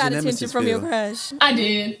still got attention from your crush. I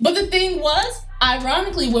did. But the thing was,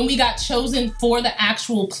 ironically, when we got chosen for the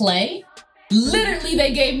actual play, literally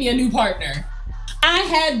they gave me a new partner. I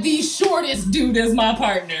had the shortest dude as my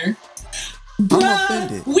partner. Bruh,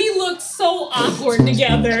 offended. we looked so awkward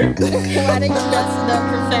together. Why they messing up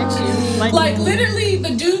perfection? Like literally,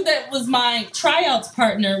 the dude that was my tryouts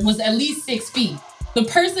partner was at least 6 feet. The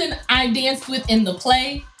person I danced with in the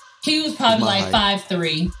play, he was probably My like height.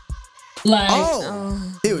 5'3".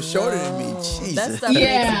 Like, he was shorter than me. Jesus. That stuff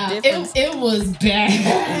yeah, makes a difference. it was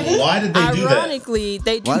bad. Why did they do that? Ironically,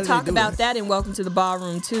 they Why do did talk they do about that? that in Welcome to the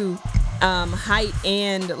Ballroom too. Height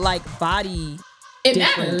and like body. It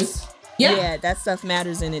difference. matters. Yeah. Yeah, that stuff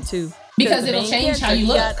matters in it too. Because the it'll main change how character, you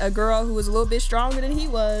he look. got a girl who was a little bit stronger than he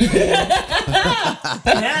was.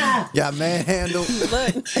 Got manhandled.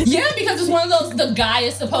 Look, Yeah, because it's one of those, the guy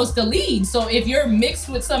is supposed to lead. So if you're mixed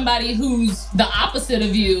with somebody who's the opposite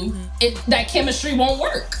of you, that chemistry won't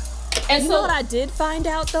work. And you so know what I did find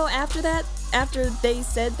out though after they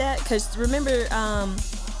said that? Because remember,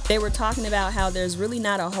 they were talking about how there's really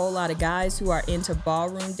not a whole lot of guys who are into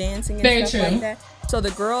ballroom dancing and Very stuff true. like that. So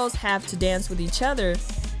the girls have to dance with each other.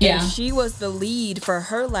 Yeah. And she was the lead for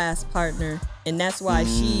her last partner, and that's why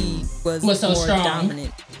she was Was so more strong.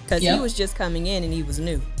 dominant. Because Yep. he was just coming in and he was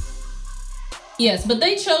new. yes, but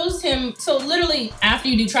they chose him. So literally after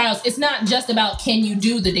you do trials, it's not just about can you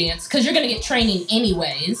do the dance, because you're going to get training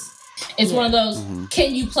anyways. It's one of those,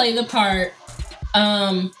 can you play the part?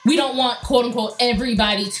 We don't want, quote unquote,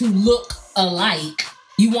 everybody to look alike.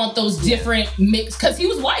 You want those different mix, because he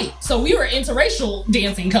was white. So we were an interracial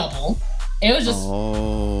dancing couple. It was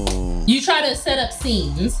just, you try to set up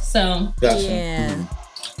scenes. So Gotcha. Yeah.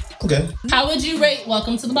 Okay. how would you rate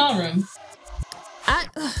Welcome to the Ballroom? I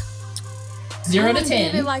 0 to wanna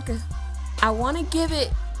 10. Give it I want to give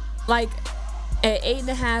it like an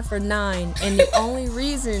 8.5 or 9, and the only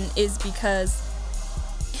reason is because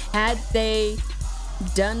had they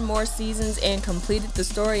done more seasons and completed the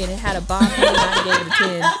story and it had a bomb, I gave it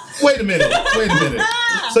a 10. Wait a minute.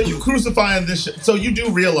 So you crucifying this? So you do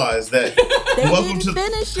realize that? They Welcome didn't to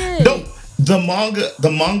finish it. No, the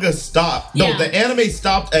manga stopped. No, Yeah. the anime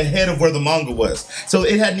stopped ahead of where the manga was. So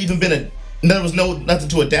it hadn't even been there was nothing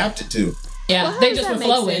to adapt it to. Yeah, Well, how they does just that were make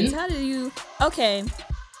flowing. sense? How do you? Okay.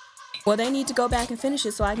 Well, they need to go back and finish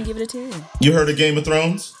it so I can give it a 10. You heard of Game of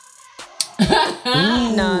Thrones?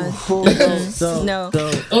 No. So, No.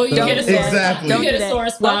 Oh, you Don't get a do sore that. Exactly. You Don't get do a that. sore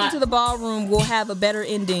Welcome spot. to the Ballroom will have a better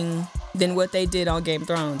ending than what they did on Game of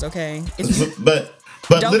Thrones, okay? It's, But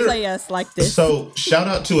don't literally, play us like this. so shout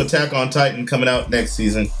out to Attack on Titan coming out next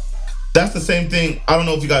season. That's the same thing. I don't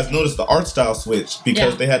know if you guys noticed the art style switch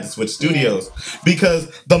because Yeah. they had to switch studios because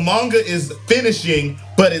the manga is finishing,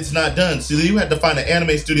 but it's not done. So you had to find an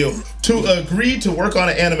anime studio to agree to work on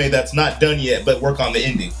an anime that's not done yet, but work on the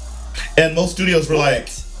ending. And most studios were like,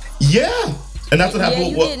 "Yeah," and that's what yeah,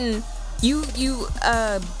 happened. you with didn't. You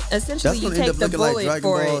essentially That's you gonna end take up the looking like bullet Dragon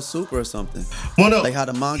for Ball it. Super or something. well, no, Like how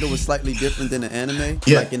the manga was slightly different than the anime.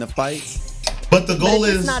 Yeah. Like in the fights. but the But goal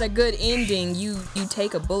if it's is not a good ending, you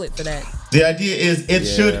take a bullet for that. the idea is it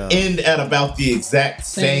should Yeah. end at about the exact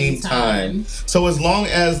same Same time. time. So as long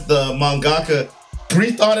as the mangaka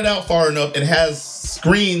pre-thought it out far enough and has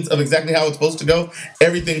screens of exactly how it's supposed to go,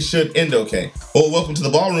 everything should end okay. Well, Welcome to the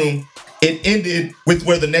Ballroom, it ended with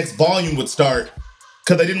where the next volume would start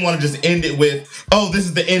because they didn't want to just end it with, oh, this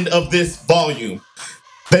is the end of this volume.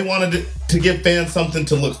 They wanted to give fans something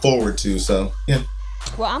to look forward to. So, yeah.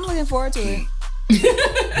 Well, I'm looking forward to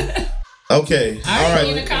it. Okay. All All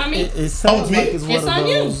right, right. Nakami. It sounds it's me? like it's one It's of on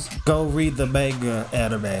you. those go read the manga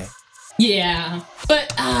anime. Yeah,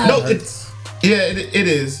 but No, it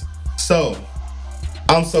is. So,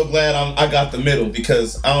 I'm so glad I got the middle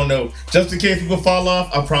because I don't know. Just in case people fall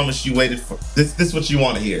off, I promise you waited for this. This is what you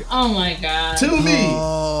want to hear. oh my god. To me.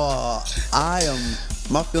 Oh,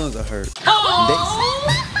 my feelings are hurt.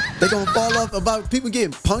 Oh, They gonna fall off about people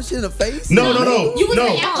getting punched in the face? No. You was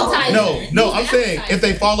the appetizer. No. You I'm was the saying appetizer. if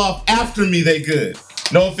they fall off after me, they good.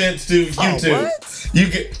 No offense to you two. what? You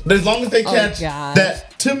get as long as they catch gosh.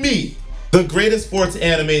 that. To me, the greatest sports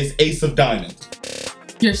anime is Ace of Diamond.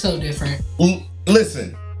 You're so different.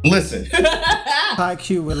 Listen.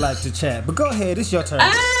 Haikyuu would like to chat, but go ahead, it's your turn.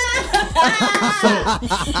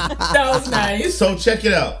 That was nice. So check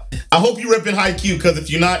it out. I hope you ripping Haikyuu because if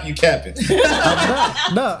you're not, you capping.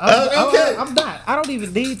 No, okay. I'm not. I don't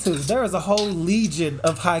even need to. There is a whole legion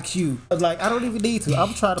of Haikyuu. Like I don't even need to.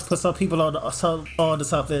 I'm trying to put some people on to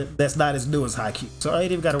something that's not as new as Haikyuu, so I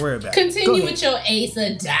ain't even got to worry about it. Go Continue ahead. with your Ace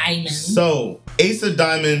of Diamonds. So, Ace of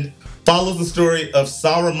Diamond follows the story of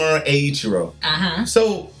Saramura Eiichiro. Uh-huh.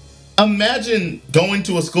 So, imagine going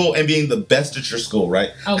to a school and being the best at your school, right?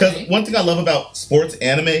 Because Okay. one thing I love about sports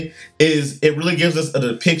anime is it really gives us a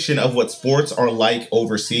depiction of what sports are like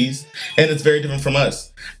overseas, and it's very different from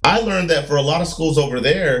us. I learned that for a lot of schools over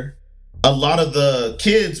there, a lot of the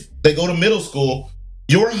kids, they go to middle school.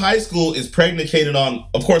 Your high school is predicated on,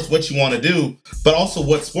 of course, what you want to do, but also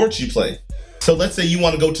what sports you play. So let's say you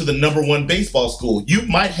want to go to the #1 baseball school. You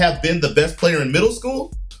might have been the best player in middle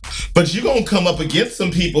school, but you're going to come up against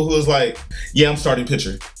some people who is like, yeah, I'm starting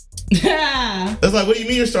pitcher. That's like, what do you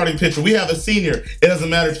mean you're starting pitcher? We have a senior. It doesn't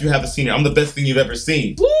matter if you have a senior. I'm the best thing you've ever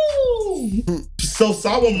seen. Woo! So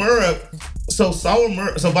Sawamura,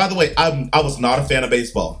 so by the way, I was not a fan of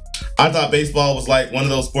baseball. I thought baseball was like one of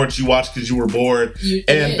those sports you watch because you were bored,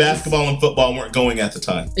 and basketball and football weren't going at the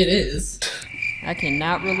time. It is. I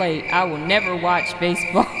cannot relate. I will never watch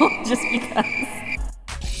baseball just because.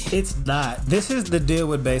 It's not. This is the deal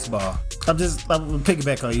with baseball. I'm gonna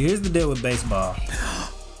piggyback on you. Here's the deal with baseball.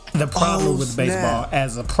 The problem with baseball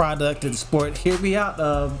as a product and sport. Hear me out,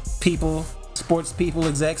 people, sports people,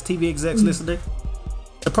 execs, TV execs listening.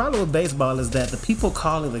 The problem with baseball is that the people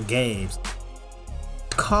calling the games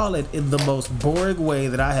call it in the most boring way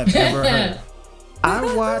that I have ever heard.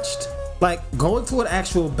 I watched, going to an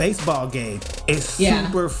actual baseball game is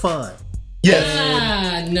super fun.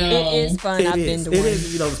 Yes. No. It is fun. I've been to one. It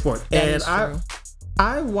is, the sport. That and is true.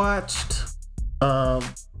 I watched,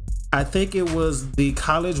 I think it was the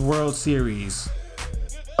College World Series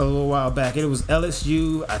a little while back. It was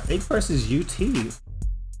LSU, I think, versus UT.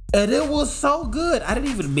 And it was so good. I didn't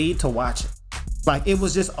even mean to watch it. It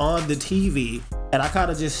was just on the TV. And I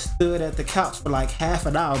kind of just stood at the couch for half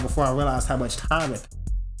an hour before I realized how much time it.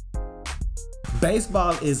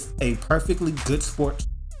 Baseball is a perfectly good sport to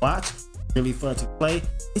watch. Really fun to play.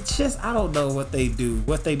 It's just, I don't know what they do,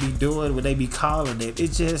 what they be doing when they be calling it.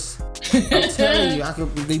 It's just, I'm telling you,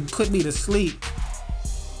 they put me to sleep.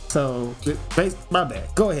 So, my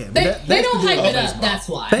bad. Go ahead. They don't hype it up, that's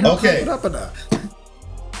why. They don't hype it up enough.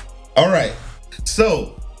 All right.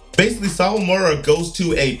 So, basically, Sawamura goes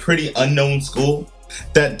to a pretty unknown school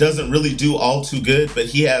that doesn't really do all too good, but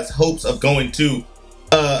he has hopes of going to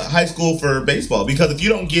high school for baseball, because if you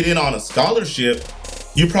don't get in on a scholarship,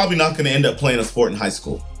 you're probably not going to end up playing a sport in high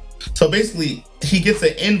school. So basically, he gets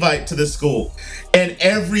an invite to this school, and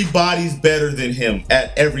everybody's better than him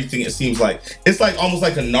at everything, it seems like. It's almost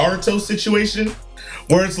like a Naruto situation,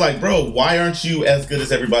 where it's like, bro, why aren't you as good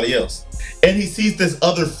as everybody else? And he sees this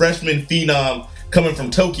other freshman phenom coming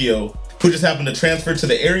from Tokyo, who just happened to transfer to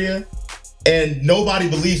the area, and nobody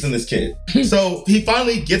believes in this kid. So he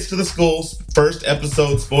finally gets to the school, first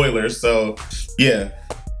episode, spoilers, so yeah.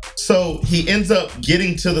 So he ends up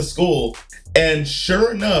getting to the school, and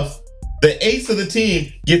sure enough, the ace of the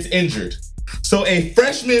team gets injured. So a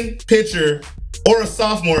freshman pitcher or a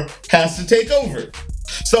sophomore has to take over.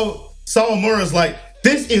 So Sawamura's like,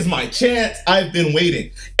 this is my chance. I've been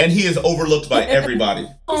waiting. And he is overlooked by everybody.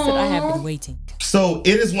 He said, I have been waiting. So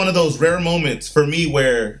it is one of those rare moments for me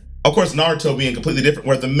where, of course, Naruto being completely different,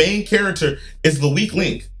 where the main character is the weak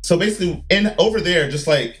link. So basically, over there, just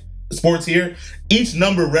like sports here, each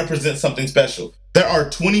number represents something special. There are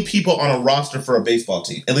 20 people on a roster for a baseball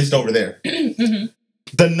team, at least over there. Mm-hmm.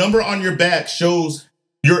 The number on your back shows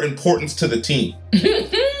your importance to the team.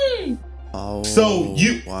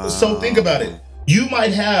 So think about it. You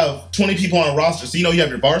might have 20 people on a roster. So you have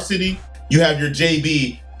your varsity, you have your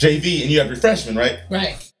JV, and you have your freshmen, right?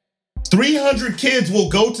 Right. 300 kids will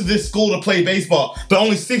go to this school to play baseball, but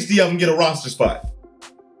only 60 of them get a roster spot.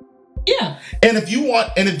 Yeah. And if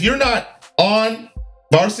you're not on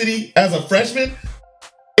varsity as a freshman,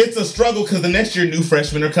 it's a struggle because the next year new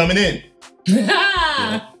freshmen are coming in.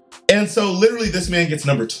 And so literally this man gets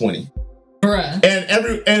number 20. Bruh.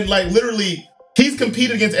 And literally he's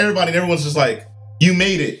competed against everybody and everyone's just like, you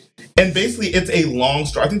made it. And basically it's a long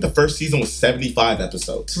story. I think the first season was 75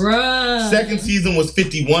 episodes. Bruh. Second season was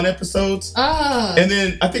 51 episodes. And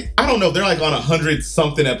then I don't know, they're on 100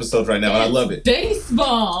 something episodes right now, and I love it.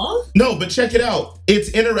 Baseball. No, but check it out. It's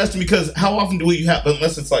interesting because how often do you have,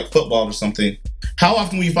 unless it's football or something, how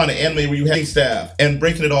often will you find an anime where you have staff and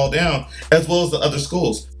breaking it all down, as well as the other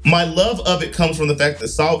schools? My love of it comes from the fact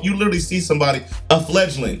that you literally see somebody, a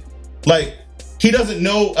fledgling, he doesn't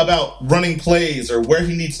know about running plays or where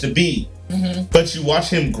he needs to be, but you watch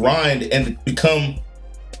him grind and become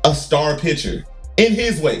a star pitcher in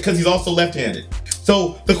his way, because he's also left-handed.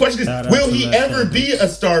 So the question is, will he ever be a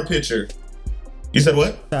star pitcher? You said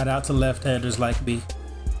what? Shout out to left-handers like me.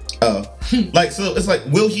 Oh, so it's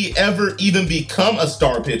will he ever even become a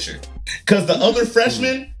star pitcher? Because the other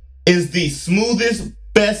freshman is the smoothest,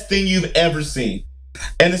 best thing you've ever seen.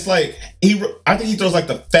 And it's I think he throws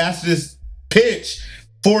the fastest pitch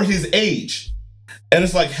for his age. And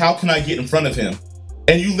it's how can I get in front of him?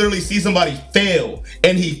 And you literally see somebody fail,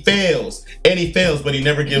 and he fails, and he fails, but he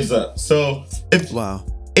never gives up. So wow.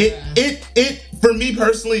 It for me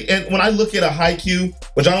personally, and when I look at a Haikyuu,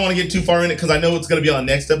 which I don't want to get too far in it because I know it's going to be on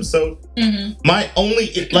next episode. Mm-hmm. My only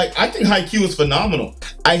I think Haikyuu is phenomenal.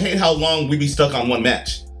 I hate how long we be stuck on one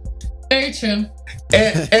match. Very true.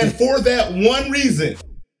 And for that one reason.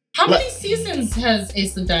 How many seasons has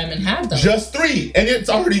Ace of Diamond had though? Just 3, and it's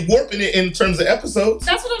already warping it in terms of episodes.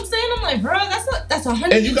 That's what I'm saying. I'm like, bro, that's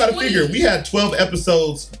 100. And you got to figure, we had 12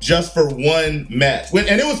 episodes just for one match,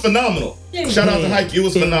 and it was phenomenal. Yeah. Shout out to Haikyuu, it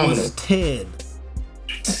was phenomenal. It was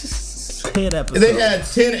 10 episodes. They had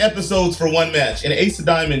 10 episodes for one match, and Ace of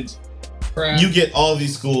Diamond. Bruh. You get all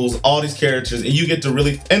these schools, all these characters, and you get to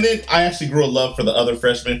really. And then I actually grew a love for the other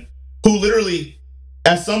freshmen, who literally,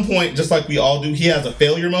 at some point, just like we all do, he has a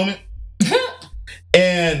failure moment.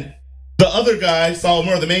 And the other guy,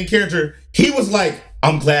 Salamura, the main character, he was like,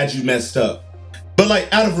 "I'm glad you messed up," but like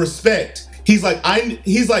out of respect, he's like,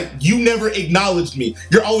 "You never acknowledged me.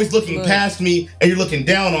 You're always looking past me, and you're looking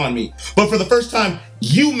down on me. But for the first time,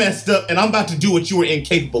 you messed up, and I'm about to do what you were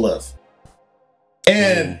incapable of."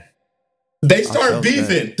 And they start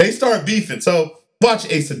beefing. They start beefing. So watch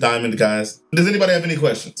Ace of Diamond, guys. Does anybody have any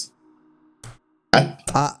questions?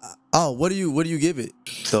 What do you give it?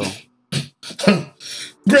 So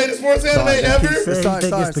greatest sports anime ever. Sorry.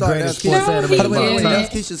 That's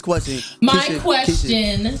Keisha's question. My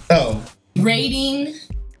question. Oh. Rating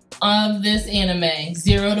of this anime,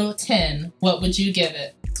 0 to 10. What would you give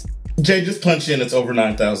it? Jay, just punch in. It's over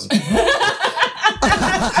 9,000.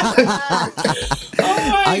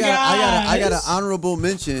 I got an honorable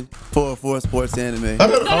mention for a sports anime.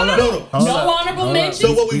 No honorable mention.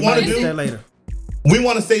 So what we want to do later. We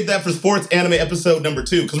want to save that for sports anime episode number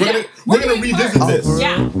 2 because we're gonna revisit this.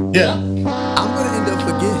 Yeah. I'm gonna end up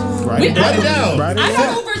forgetting. Write it down. I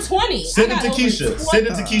got over 20. Send it to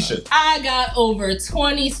Keisha. I got over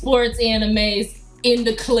 20 sports animes in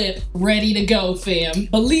the clip, ready to go, fam.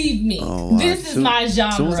 Believe me, this is my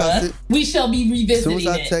genre. We shall be revisiting it.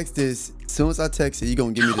 Soon as I text it, you're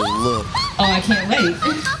gonna give me the look. Oh, I can't wait.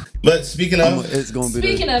 But speaking of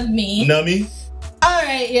me, Nummy. All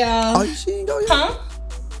right, y'all. Oh, she didn't go yet? Huh?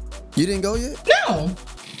 You didn't go yet? No.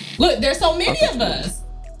 Look, there's so many of us.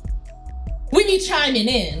 We be chiming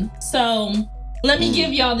in. So let me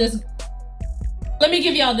give y'all this. Let me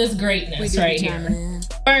give y'all this greatness right here.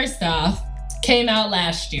 First off, came out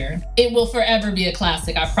last year. It will forever be a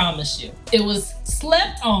classic, I promise you. It was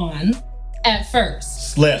slept on at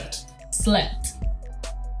first. Slept.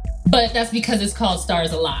 But that's because it's called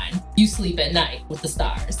Stars Align. You sleep at night with the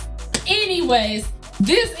stars. Anyways,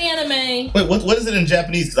 this anime. Wait, what is it in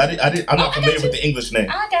Japanese? Because I'm not familiar with the English name.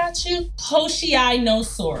 I got you. Hoshiai no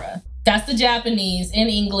Sora. That's the Japanese. In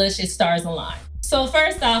English, it's Stars Align. So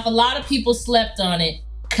first off, a lot of people slept on it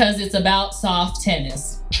because it's about soft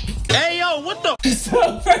tennis. Hey, yo, what the?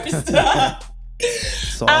 So first off,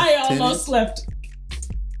 I almost slept.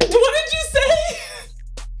 What did you say?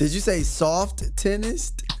 Did you say soft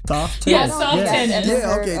tennis? Soft tennis. Yeah, soft tennis.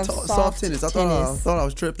 Yeah, okay, soft tennis. I thought I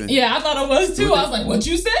was tripping. Yeah, I thought I was too. I was like, what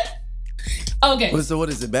you said? Okay. So what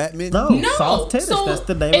is it, badminton? No, soft tennis. That's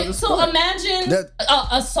the name of the sport. So imagine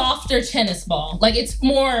a softer tennis ball. Like it's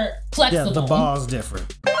more flexible. Yeah, the ball's different.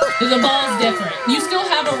 The ball's different. You still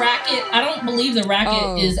have a racket. I don't believe the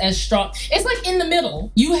racket is as strong. It's like in the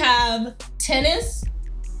middle. You have tennis,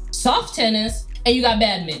 soft tennis, and you got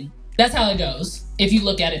badminton. That's how it goes if you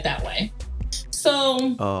look at it that way.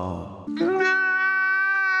 So.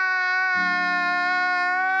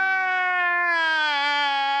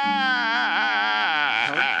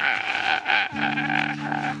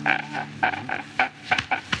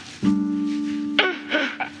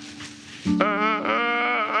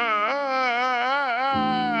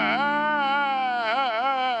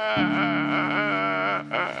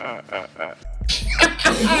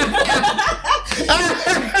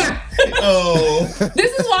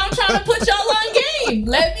 This is why I'm trying to put y'all on game.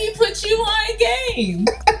 Let me put you on game.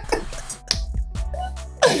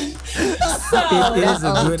 It is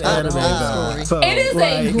a good anime, though. So, it is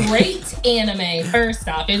a great anime. First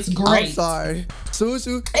off, it's great. I'm sorry.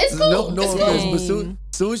 It's cool. No offense, but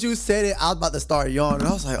soon as you said it, I was about to start yawning.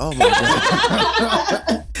 I was like, oh my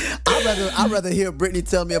god. I'd rather hear Brittany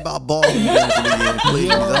tell me about ball again, please.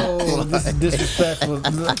 Yo, this is disrespectful.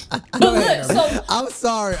 But look, so I'm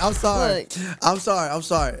sorry. It's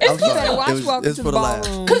for the laugh.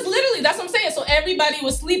 Because literally, that's what I'm saying. So everybody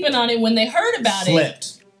was sleeping on it when they heard about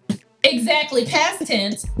it. Exactly, past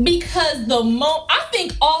tense. Because I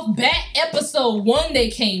think off bat episode 1, they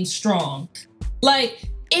came strong. Like,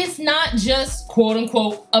 it's not just quote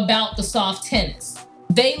unquote about the soft tennis.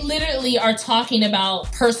 They literally are talking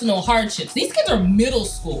about personal hardships. These kids are middle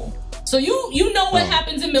school. So you know what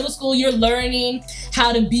happens in middle school. You're learning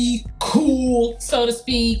how to be cool, so to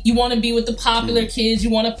speak. You want to be with the popular kids. You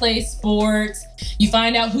want to play sports. You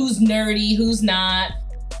find out who's nerdy, who's not.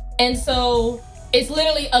 And so it's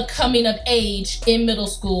literally a coming of age in middle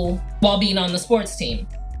school while being on the sports team.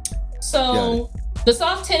 So the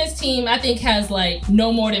soft tennis team, I think, has like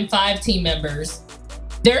no more than 5 team members.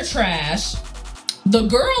 They're trash. The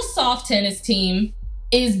girls' soft tennis team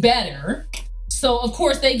is better. So, of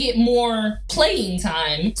course, they get more playing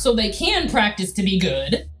time so they can practice to be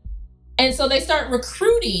good. And so they start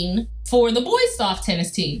recruiting for the boys' soft tennis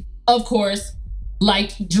team. Of course,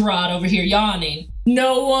 like Gerard over here yawning,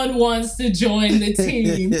 no one wants to join the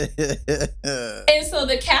team. And so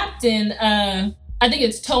the captain, I think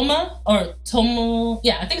it's Toma.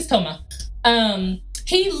 Yeah, I think it's Toma.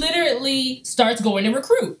 He literally starts going to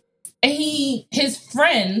recruit. And his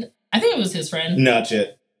friend, I think it was his friend. Not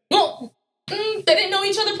yet. Well, they didn't know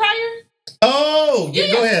each other prior? Oh,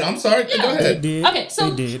 yeah. Go ahead. I'm sorry. Yeah. Go ahead. They did. Okay, so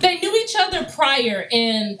They knew each other prior,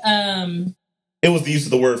 and It was the use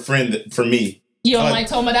of the word friend for me. you don't like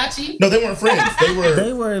Tomodachi? No, they weren't friends. They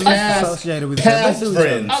were at least associated with each other. past They knew each other.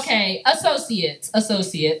 friends. Okay, associates.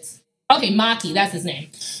 Okay, Maki, that's his name.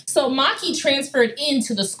 So Maki transferred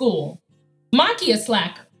into the school. Maki is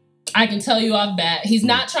slacker. I can tell you off bat. He's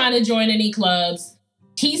not trying to join any clubs.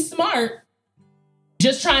 He's smart,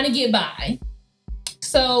 just trying to get by.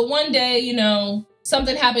 So one day,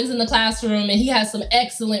 something happens in the classroom and he has some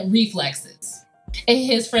excellent reflexes. And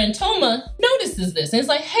his friend Toma notices this and is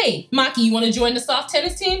like, hey, Maki, you want to join the soft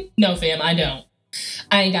tennis team? No, fam, I don't.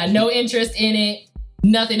 I ain't got no interest in it.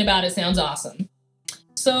 Nothing about it sounds awesome.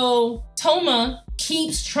 So Toma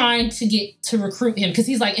keeps trying to recruit him because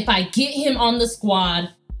he's like, if I get him on the squad,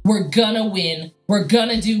 we're gonna win. We're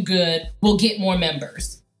gonna do good. We'll get more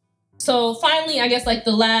members. So finally, I guess like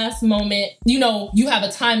the last moment, you have a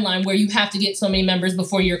timeline where you have to get so many members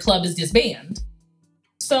before your club is disbanded.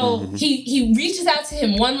 So he reaches out to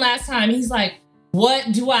him one last time. He's like,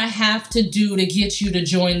 what do I have to do to get you to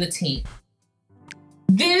join the team?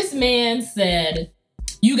 This man said,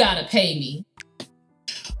 you gotta pay me.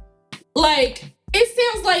 Like,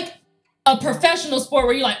 it sounds like a professional sport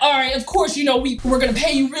where you're like, all right, of course, we're gonna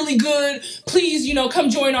pay you really good. Please, come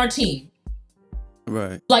join our team.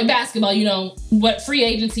 Right. Like basketball, what free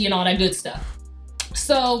agency and all that good stuff.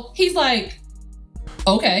 So he's like,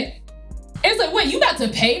 okay. And it's like, wait, you about to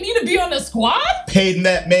pay me to be on the squad? Paid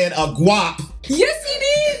that man a guap. Yes, he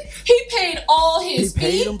did. He paid all his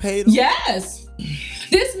paid fee. him? Yes.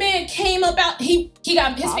 This man came up out, his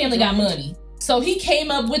family got money. So he came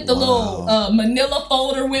up with the little manila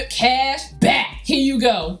folder with cash. Back, here you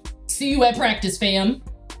go. See you at practice, fam.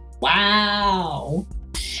 Wow.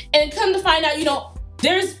 And come to find out,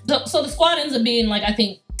 so the squad ends up being like, I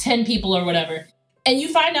think 10 people or whatever. And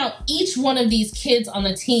you find out each one of these kids on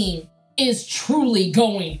the team is truly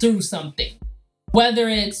going through something. Whether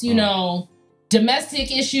it's,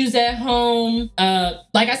 domestic issues at home.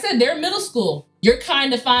 Like I said, they're middle school. You're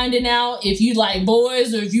kind of finding out if you like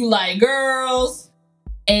boys or if you like girls.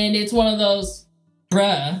 And it's one of those,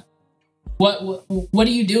 bruh, what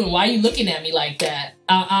are you doing? Why are you looking at me like that?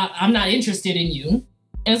 I'm not interested in you.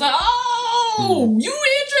 And it's like, oh, you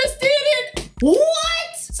interested in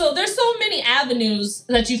what? So there's so many avenues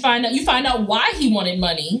that you find out. You find out why he wanted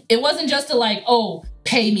money. It wasn't just to like, oh,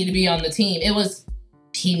 pay me to be on the team. It was,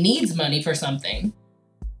 he needs money for something.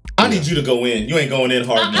 I need you to go in. You ain't going in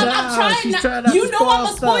hard enough. I'm trying not. I'm a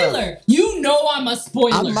spoiler. I'm a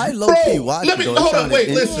spoiler. I might low-key watch it. Hold on, wait,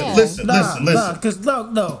 listen. Because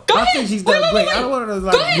no. Go I ahead. think she's done great. I don't want her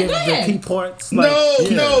to give the key points.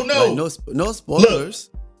 No. No spoilers.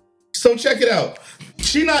 Look, so check it out.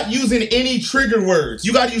 She not using any trigger words.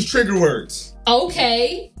 You got to use trigger words.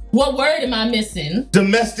 Okay. What word am I missing?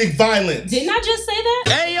 Domestic violence. Didn't I just say that?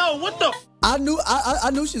 Hey, yo, what the? I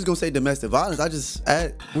knew she was gonna say domestic violence.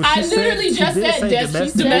 I literally just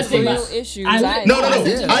said domestic violence. Issues. No.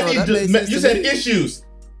 Yeah, You said issues.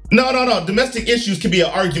 No. Domestic issues can be an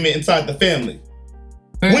argument inside the family.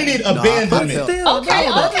 We need abandonment. I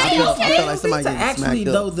feel like somebody getting actually smacked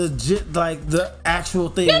know up. the actual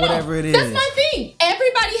thing, whatever it is. That's my thing.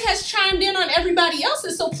 Everybody has chimed in on everybody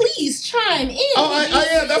else's, so please chime in. Oh, I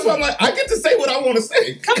am. That's why I'm like, I get to say what I want to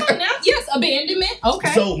say. Come on now. Yes, abandonment.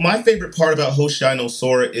 Okay. So my favorite part about Hoshii no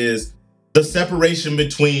Sora is the separation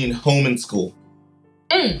between home and school.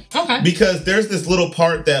 Okay. Because there's this little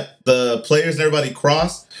part that the players and everybody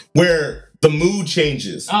cross where the mood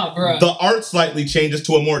changes. Oh, bro. The art slightly changes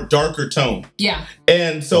to a more darker tone. Yeah.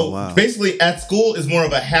 And so wow. basically at school is more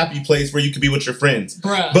of a happy place where you can be with your friends.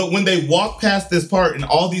 Bruh. But when they walk past this part and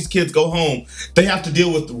all these kids go home, they have to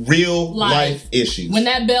deal with real life issues. When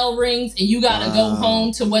that bell rings and you gotta go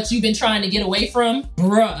home to what you've been trying to get away from,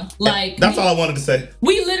 bruh. Like that's all I wanted to say.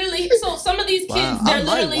 We literally, so some of these kids, they're I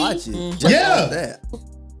might literally watch it. Yeah.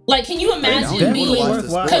 like, can you imagine Hey, being watch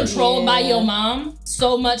this. controlled by your mom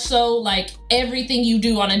so much so, like, everything you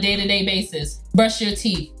do on a day-to-day basis? Brush your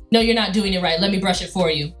teeth. No, you're not doing it right. Let me brush it for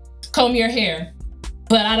you. Comb your hair.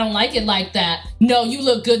 But I don't like it like that. No, you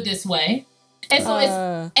look good this way. And so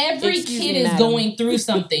it's every excuse kid me, is madam. going through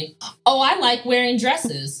something. Oh, I like wearing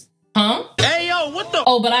dresses. Huh? Hey, yo, what the?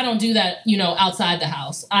 Oh, but I don't do that, outside the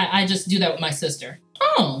house. I just do that with my sister.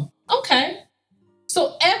 Oh, okay.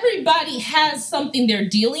 So everybody has something they're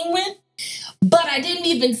dealing with, but I didn't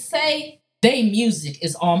even say they music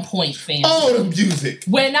is on point, fam. Oh, the music.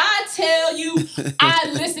 When I tell you I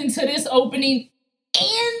listened to this opening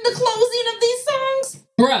and the closing of these songs,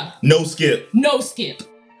 bruh. No skip. No skip.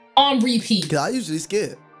 On repeat. Cause I usually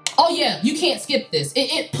skip. Oh yeah, you can't skip this.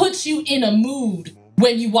 It puts you in a mood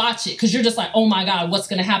when you watch it, because you're just like, oh my God, what's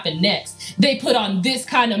gonna happen next? They put on this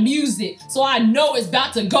kind of music, so I know it's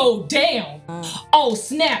about to go down. Oh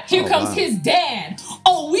snap, here comes his dad.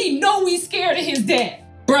 Oh, we know we scared of his dad.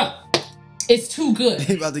 Bruh, it's too good.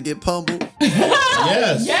 He about to get pummeled.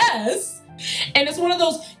 Yes. Yes. And it's one of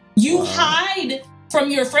those, you hide from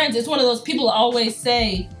your friends. It's one of those people always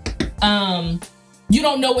say, you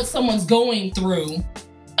don't know what someone's going through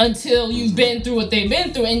until you've been through what they've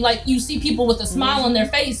been through. And like, you see people with a smile on their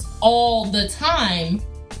face all the time,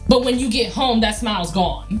 but when you get home, that smile's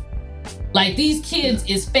gone. Like, these kids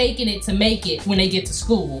is faking it to make it when they get to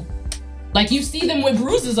school. Like, you see them with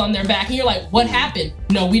bruises on their back and you're like, what happened?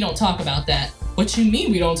 No, we don't talk about that. What you mean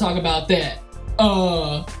we don't talk about that?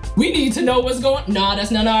 We need to know what's going. Nah, that's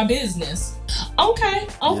none of our business. Okay.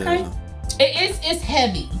 Yeah. It's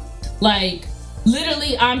heavy. Like,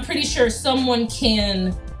 literally, I'm pretty sure someone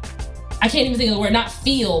can, I can't even think of the word, not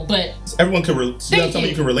feel, but Everyone can something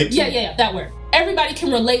you can relate to. Yeah, that word. Everybody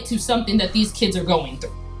can relate to something that these kids are going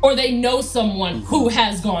through, or they know someone who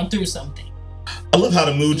has gone through something. I love how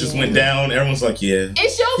the mood just went down. Everyone's like, yeah.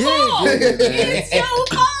 It's your fault. It's your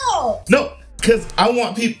fault. No, because I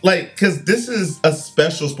want people, because this is a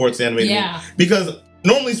special sports anime to me. Yeah. Because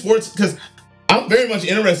normally sports, because I'm very much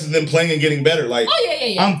interested in them playing and getting better. Like, Oh,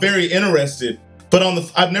 yeah. I'm very interested. But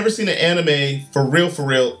I've never seen an anime for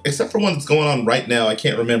real, except for one that's going on right now. I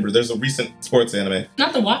can't remember. There's a recent sports anime.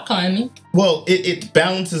 Not the Waka, I mean. Well, it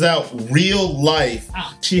balances out real life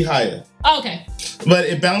Chihaya. Oh, okay. But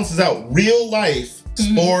it balances out real life,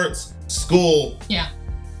 sports, school,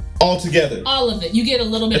 all together. All of it. You get a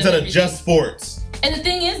little bit Instead of of everything. just sports. And the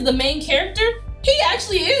thing is, the main character, he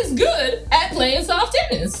actually is good at playing soft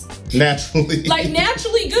tennis. Naturally. Like,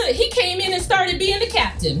 naturally good. He came in and started being the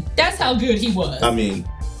captain. That's how good he was. I mean,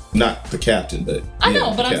 not the captain, but I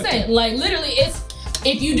know, but the I'm captain. saying, like, literally, it's,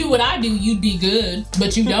 if you do what I do, you'd be good,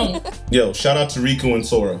 but you don't. Yo, shout out to Riku and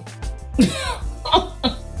Sora.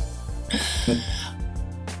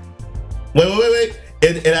 Wait.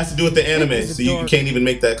 It has to do with the anime, so you can't even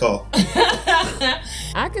make that call.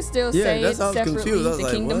 I could still Yeah, say it that's how I was separately. confused. I was The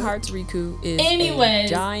like, Kingdom what? Hearts Riku is Anyways,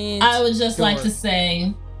 a giant. I would just like dork. to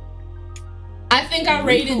say, I think I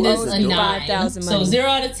rated this owes a me 9. 5,000 So money. 0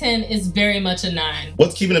 out of 10 is very much a 9.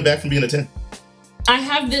 What's keeping it back from being a 10? I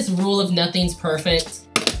have this rule of nothing's perfect.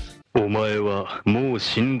 お前はもう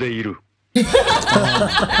死んでいる。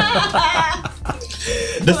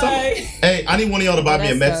 Hey, I need one of y'all to buy me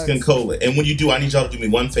a that Mexican sucks. cola. And when you do, I need y'all to do me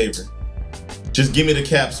one favor. Just give me the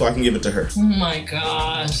cap so I can give it to her. Oh my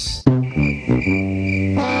gosh.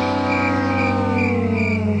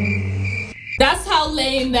 That's how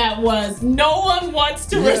lame that was. No one wants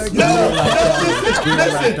to respond.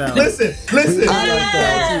 Listen.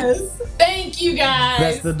 Yes. Thank you guys.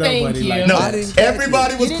 That's the Thank nobody you. like No, I didn't catch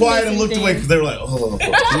everybody it. was You didn't quiet miss and looked away anything. because they were like, oh.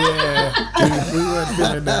 Yeah, we weren't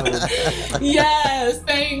feeling that one. Yes,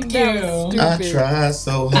 thank you. That was I stupid. try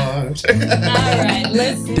so hard. All right,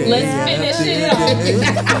 let's finish it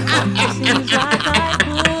off.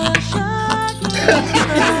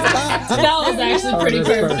 That was actually pretty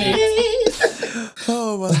perfect.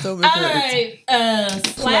 Oh, my stomach All hurts. right,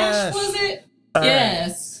 Slash was it? All right.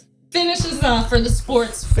 Yes. Finishes off for the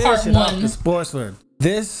sports part Finishing off 1. the sports one.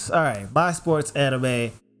 My sports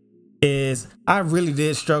anime is, I really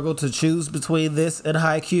did struggle to choose between this and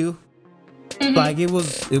Haikyuu. Like, it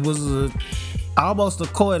was almost a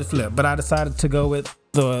coin flip, but I decided to go with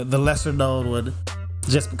the lesser known one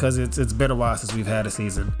just because it's been a while since we've had a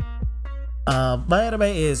season. My anime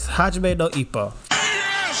is Hajime no Ippo.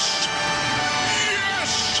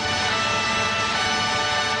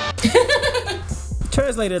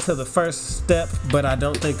 Translated to the first step, but I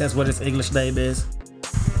don't think that's what its English name is.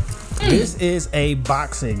 This is a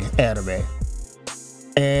boxing anime.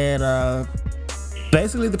 And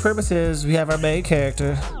basically the premise is we have our main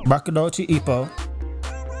character, Makunouchi Ippo.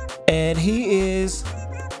 And he is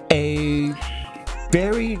a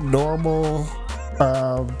very normal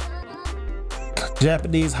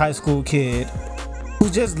Japanese high school kid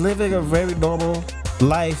who's just living a very normal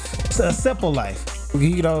life, a simple life,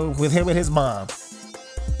 you know, with him and his mom.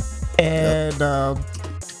 And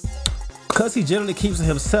because he generally keeps to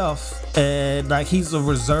himself and like he's a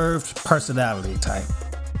reserved personality type,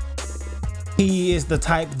 he is the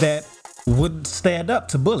type that wouldn't stand up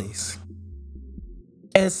to bullies.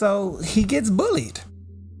 And so he gets bullied.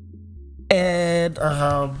 And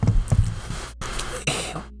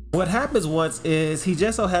what happens once is he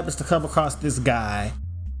just so happens to come across this guy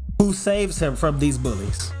who saves him from these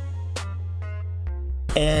bullies.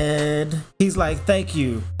 And he's like, thank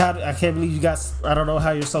you. I can't believe you got, I don't know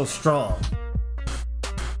how you're so strong.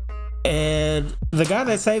 And the guy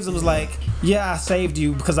that saves him was like, yeah, I saved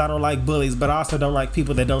you because I don't like bullies, but I also don't like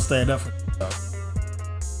people that don't stand up for themselves.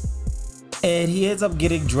 And he ends up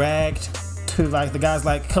getting dragged to, like, the guy's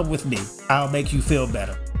like, come with me, I'll make you feel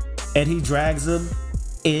better. And he drags him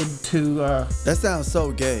into that sounds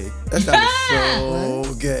so gay. That sounds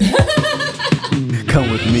so gay.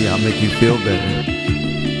 Come with me, I'll make you feel better.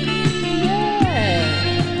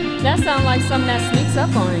 Yeah. That sounds like something that sneaks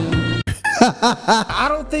up on you. I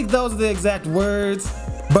don't think those are the exact words,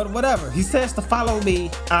 but whatever. He says to follow me,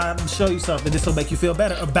 I'm show you something. This will make you feel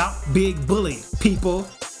better about being bullied, people.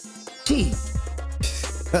 Gee.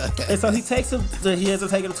 And so he takes him. He ends up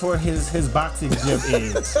taking him to where his boxing gym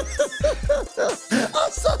is.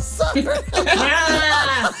 I'm so sorry.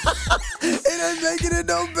 It ain't making it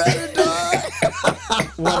no better, dog.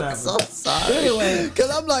 Whatever. I'm so sorry. Anyway, because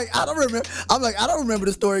I'm like, I don't remember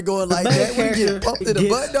the story going like that. When he get pumped in the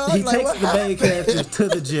butt, dog. He like, takes the main character to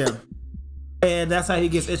the gym. And that's how he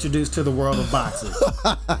gets introduced to the world of boxing.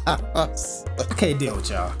 I can't deal with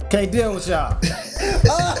y'all. Can't deal with y'all.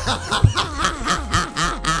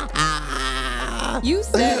 You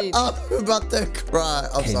said it. I'm about to cry.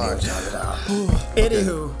 I'm sorry.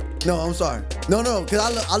 Anywho. No, I'm sorry. No,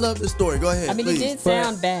 because I love this story. Go ahead. I mean, please. it did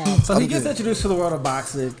sound bad. So he gets introduced to the world of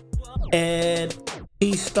boxing, and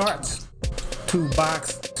he starts to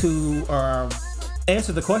box to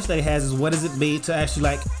answer the question that he has is, what does it mean to actually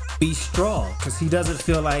like be strong? Because he doesn't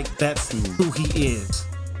feel like that's who he is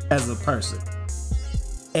as a person.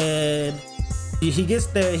 And he gets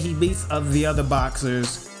there, he meets the other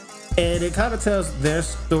boxers, and it kind of tells their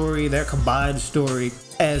story, their combined story,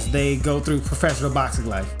 as they go through professional boxing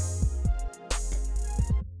life.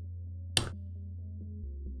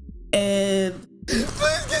 And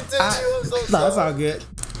please continue. No, it's all good.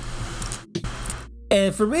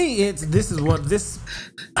 And for me, it's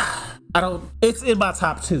in my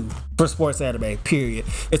top 2 for sports anime, period.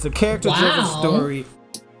 It's a character-driven story.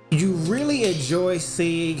 You really enjoy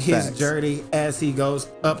seeing his journey as he goes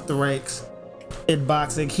up the ranks in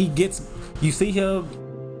boxing. You see him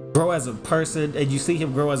grow as a person, and you see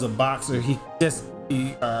him grow as a boxer.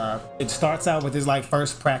 It starts out with his like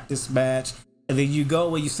first practice match, and then you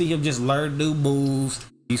go and you see him just learn new moves.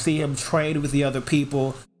 You see him train with the other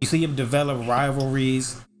people. You see him develop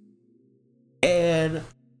rivalries, and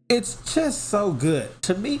it's just so good.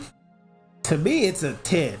 To me, it's a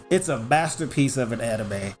 10. It's a masterpiece of an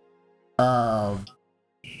anime. There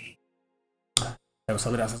was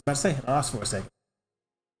something else I was about to say. I lost for a second.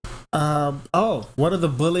 One of the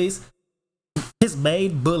bullies, his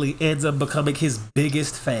main bully ends up becoming his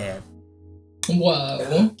biggest fan.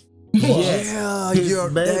 Whoa. Yes. Yeah,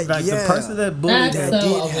 the person that bullied him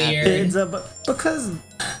weird. ends up because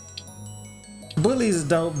bullies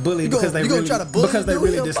don't bully because they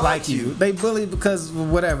really dislike you. They bully because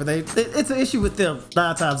whatever it's an issue with them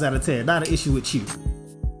 9 times out of 10, not an issue with you.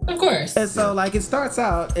 Of course. And so like it starts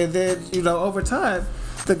out, and then over time,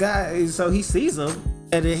 the guy, so he sees him,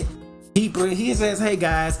 and he says, "Hey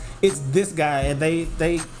guys, it's this guy," and they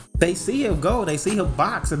see him go, they see him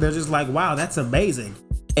box, and they're just like, "Wow, that's amazing."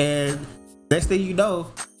 And next thing you know,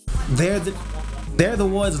 they're the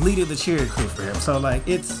ones leading the cheering crew for him. So like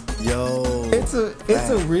it's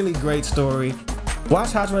a really great story.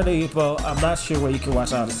 Watch Hajime no Ippo. I'm not sure where you can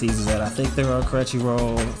watch all the seasons at. I think they're on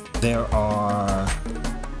Crunchyroll. There are,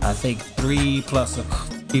 I think, 3 plus a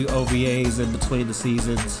few OVAs in between the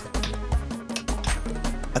seasons.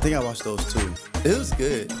 I think I watched those too. It was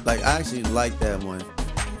good. Like I actually liked that one.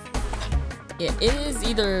 Yeah, it is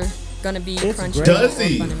either gonna be It's Crunchyroll great. Does or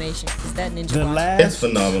he? Funimation. Is that Ninja The Watch? last, It's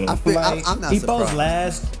phenomenal. I feel, like, I'm not Ippo's surprised.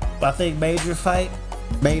 last, I think, major fight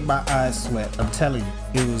made my eyes sweat. I'm telling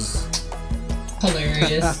you, it was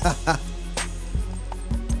Hilarious.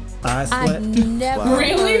 eyes sweat. I've never Wow.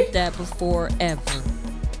 Really? heard that before ever.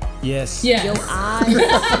 Yes. Yes. Your eyes. Wait, are you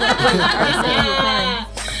saying you were crying?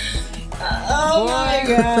 Oh my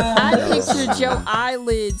god. I pictured your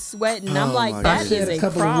eyelids sweating. I'm Oh like, my that goodness. is Had a a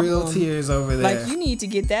couple of real problem. tears over there. Like, you need to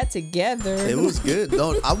get that together. It was good.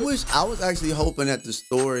 Though I wish I was actually hoping that the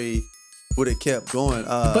story would have kept going.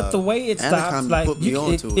 But the way it stops, Anacom like put me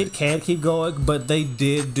onto it can keep going, but they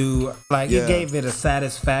did do like Yeah. it gave it a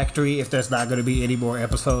satisfactory. If there's not going to be any more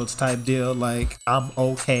episodes, type deal. Like I'm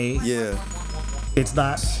okay. Yeah, It's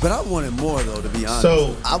not. but I wanted more though. To be honest,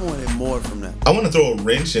 So- I wanted more from that. I want to throw a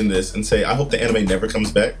wrench in this and say I hope the anime never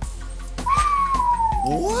comes back.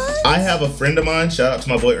 What? I have a friend of mine. Shout out to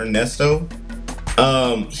my boy Ernesto.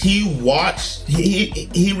 He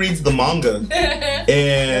reads the manga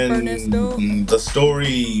Ernesto? and the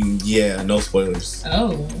story. Yeah, no spoilers.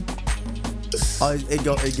 Oh. Oh,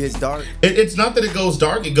 it gets dark. It's not that it goes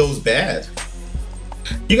dark; it goes bad.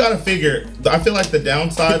 You gotta figure. I feel like the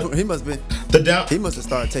downside, He must be. the He must have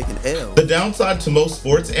started taking L. downside to most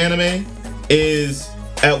sports anime is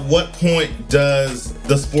at what point does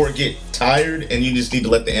the sport get tired and you just need to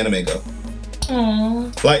let the anime go?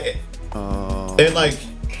 Aww. Like, and like,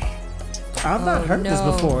 I've not heard this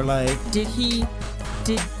no. before. Like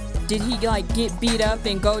Did he like get beat up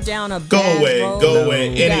and go down a go bad away, road? go away.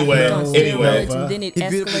 He got Anyway, put on anyway. steroids, and then it He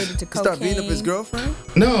beat up escalated to cocaine. start beating up his girlfriend.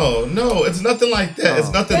 No, it's nothing like that.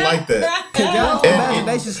 It's nothing like that. y'all And-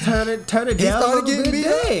 imaginations turn it down He a started little getting bit. beat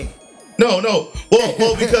up? Dang. No.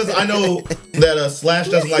 Well, because I know that Slash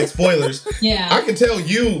doesn't like spoilers. Yeah. I can tell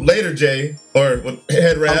you later, Jay, or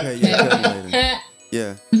head wrap. Okay, yeah,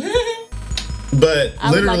 yeah. But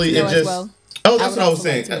I would like literally, to know it as just. well. Oh, I that's would what I was also like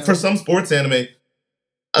saying. to know. For some sports anime,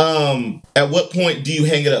 at what point do you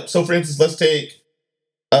hang it up? So, for instance, let's take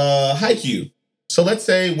Haikyuu. So let's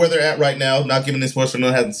say where they're at right now, not giving this spoilers for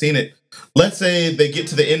anyone who hasn't seen it. Let's say they get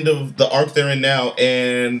to the end of the arc they're in now,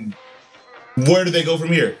 and where do they go from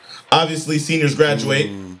here? Obviously, seniors graduate.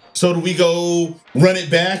 So do we go run it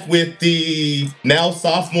back with the now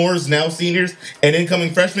sophomores, now seniors, and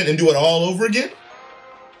incoming freshmen and do it all over again?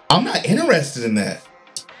 I'm not interested in that.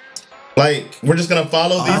 Like, we're just gonna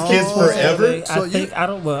follow these kids forever? So I think I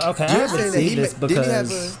don't. Well, okay, I you're haven't saying that seen he this did he have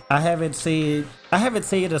because I haven't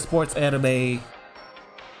seen a sports anime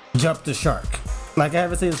jump the shark. Like I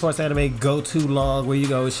haven't seen a sports anime go too long where you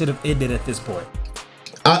go, it should have ended at this point.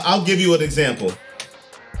 I'll give you an example.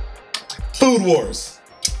 Food Wars.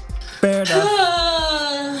 Fair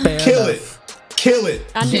enough. Fair Kill enough. it. Kill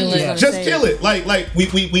it. I knew you were gonna Just say kill it. Like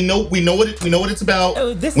we know what it's about.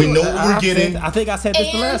 Oh, this We is know what we're getting. I think I said this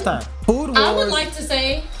the And last time. Food Wars. I would like to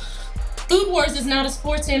say Food Wars is not a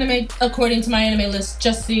sports anime according to my anime list,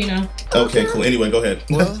 just so you know. Okay, cool. Anyway, go ahead.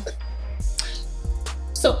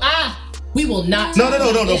 So we will not. No.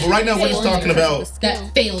 But right now we're just talking about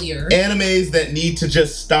that failure. animes that need to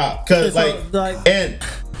just stop. Cause So, and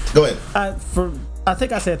go ahead. I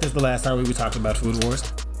think I said this the last time we were talking about Food Wars.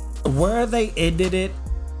 Where they ended it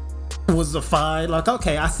was a fine. Like,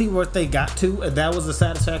 okay, I see what they got to, and that was a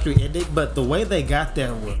satisfactory ending. But the way they got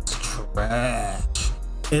there was trash.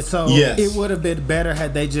 And so Yes. it would have been better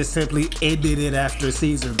had they just simply ended it after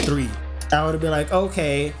season 3. I would have been like,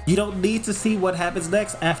 okay, you don't need to see what happens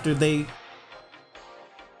next after they.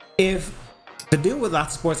 If the deal with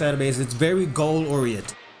lots of sports animes, it's very goal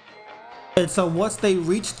oriented. And so once they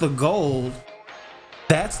reach the goal,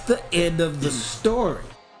 that's the end of the story.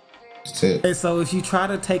 That's it. And so if you try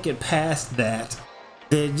to take it past that,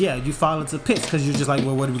 then yeah, you fall into pits because you're just like,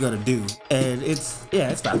 well, what are we gonna do? And it's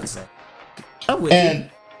not the same. I'm with And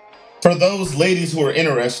for those ladies who are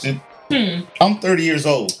interested, I'm 30 years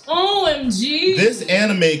old. OMG. This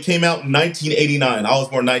anime came out in 1989. I was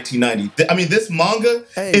born 1990. I mean, this manga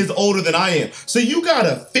is older than I am. So you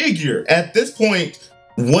gotta figure at this point,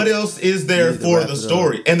 what else is there for the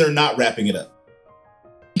story? And they're not wrapping it up.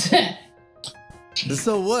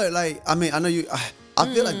 So what? Like, I mean, I know you.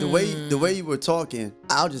 I feel like the way you were talking,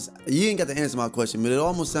 you ain't got to answer my question, but it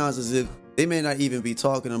almost sounds as if they may not even be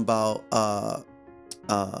talking about I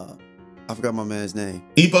forgot my man's name.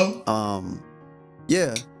 Ippo?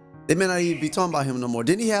 Yeah. They may not even be talking about him no more.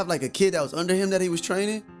 Didn't he have like a kid that was under him that he was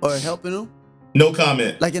training or helping him? No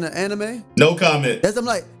comment. Like in an anime? No comment. That's I'm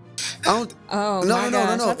like, I don't. Oh no, my no,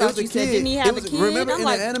 gosh. no. I It was thought a you said, kid. didn't he have a kid? Remember I'm in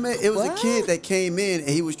like, the anime, it was what? a kid that came in and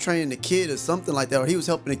he was training the kid or something like that, or he was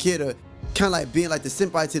helping the kid or kind of like being like the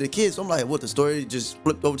senpai to the kid. So I'm like, what? The story just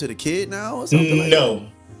flipped over to the kid now or something like that? No.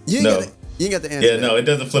 You You ain't got the answer. Yeah, no, it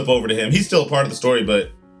doesn't flip over to him. He's still a part of the story,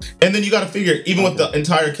 but and then you got to figure, even with the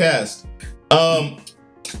entire cast,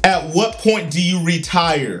 at what point do you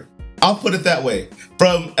retire? I'll put it that way,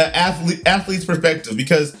 from an athlete's perspective,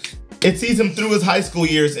 because it sees him through his high school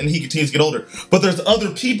years and he continues to get older. But there's other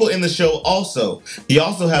people in the show also. He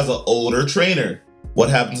also has an older trainer. What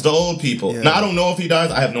happens to old people? Yeah. Now, I don't know if he dies.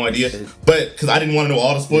 I have no idea. But because I didn't want to know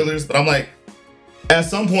all the spoilers, but I'm like, at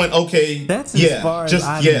some point, okay, That's as far as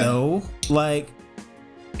I yeah. know. Like,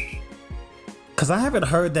 because I haven't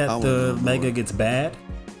heard that the manga gets bad,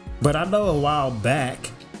 but I know a while back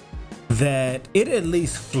that it at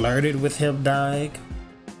least flirted with him dying.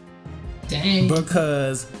 Dang.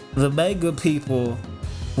 Because the manga people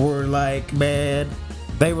were like, man,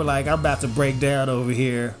 they were like, I'm about to break down over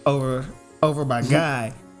here over my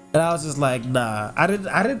guy. And I was just like, nah. I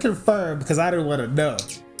didn't confirm because I didn't want to know.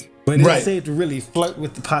 But it seemed to really flirt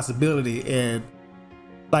with the possibility. And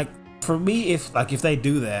like, for me, if they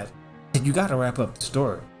do that, then you gotta wrap up the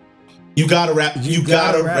story. You gotta wrap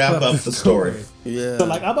up the story. Yeah. So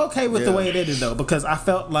like, I'm okay with the way it ended though, because I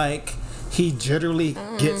felt like he generally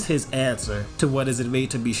gets his answer to what does it mean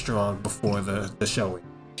to be strong before the showing.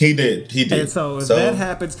 He did. And so if that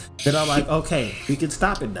happens, then I'm like, okay, we can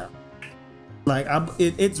stop it now. Like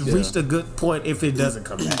it's reached a good point if it doesn't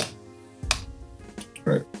come back.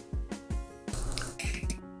 Right.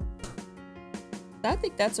 I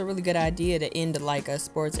think that's a really good idea to end like a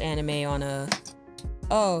sports anime on a,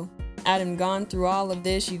 oh, I've gone through all of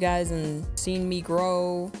this, you guys, and seen me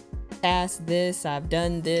grow past this. I've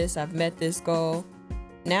done this. I've met this goal.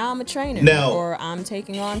 Now I'm a trainer, or I'm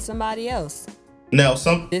taking on somebody else. Now,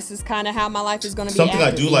 this is kind of how my life is going to be. Something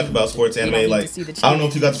I do like about sports anime, like I don't know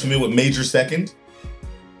if you guys are familiar with Major Second,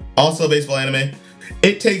 also baseball anime.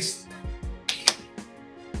 It takes.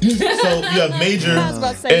 So you have Major. I was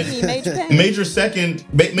about to say, you mean Major Payne? Major Second.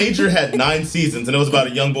 Major had 9 seasons, and it was about a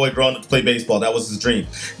young boy growing up to play baseball. That was his dream.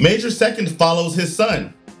 Major Second follows his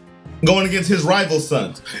son, going against his rival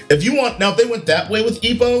sons. If you want, now if they went that way with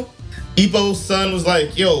Ippo's son was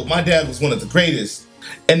like, yo, my dad was one of the greatest.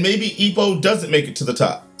 And maybe Ippo doesn't make it to the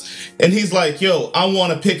top. And he's like, yo, I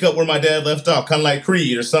want to pick up where my dad left off, kind of like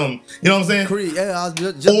Creed or something. You know what I'm saying? Creed, yeah, I was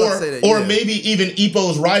just about to say that. Or maybe even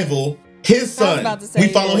Ippo's rival, his son, we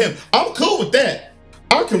follow him. I'm cool with that.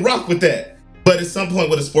 I can rock with that. But at some point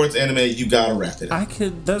with a sports anime, you gotta wrap it up.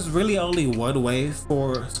 There's really only one way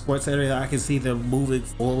for sports anime that I can see them moving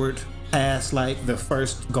forward past like the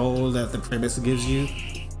first goal that the premise gives you.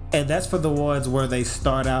 And that's for the ones where they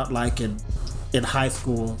start out like in high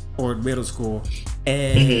school or middle school,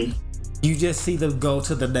 and you just see them go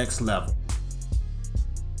to the next level.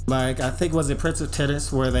 Like, I think, was it Prince of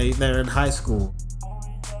Tennis, where they're in high school,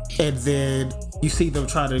 and then you see them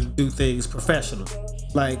try to do things professional.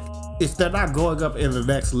 Like, if they're not going up in the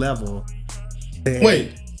next level, then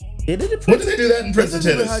wait, when did they do that in Prince of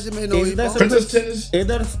Tennis? Prince of Tennis?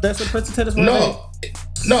 That's a Prince of Tennis? No,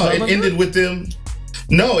 it ended with them.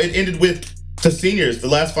 No, it ended with the seniors. The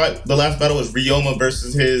last battle was Ryoma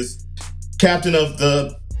versus his captain of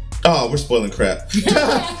the. Oh, we're spoiling crap.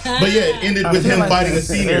 But yeah, it ended with him fighting a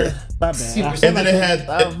senior. My bad. And then it had.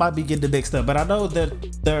 I might be getting it mixed up, but I know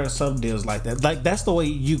that there are some deals like that. Like, that's the way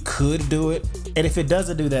you could do it. And if it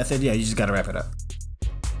doesn't do that, then yeah, you just gotta wrap it up.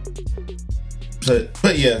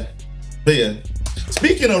 But yeah.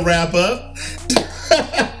 Speaking of wrap up.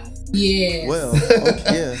 Yeah. Well,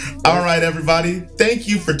 yeah. All right, everybody. Thank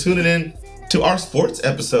you for tuning in to our sports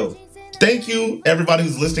episode. Thank you, everybody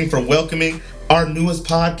who's listening, for welcoming our newest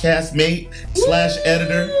podcast mate /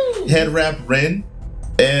 editor, Head Rap Ren.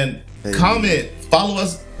 And comment, follow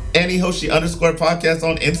us, AnnieHoshi_podcast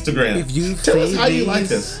on Instagram. Tell us how you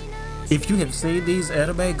like us. If you have seen these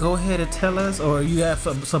anime, go ahead and tell us, or you have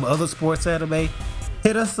some other sports anime,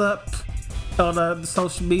 hit us up on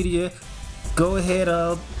social media. Go ahead,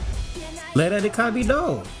 let Annie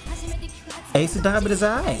know. Ace of Diamond is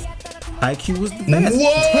alright. IQ was the best.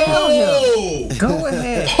 Whoa! Tell him. Go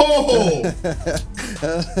ahead. Oh!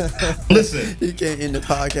 Listen. You can't end the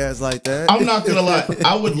podcast like that. I'm not gonna lie.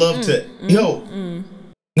 I would love to.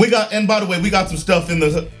 We got, and by the way, we got some stuff in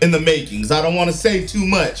the makings. I don't want to say too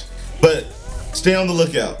much, but stay on the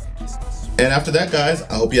lookout. And after that, guys,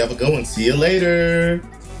 I hope you have a good one. See you later.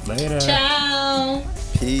 Later. Ciao.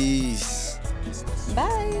 Peace.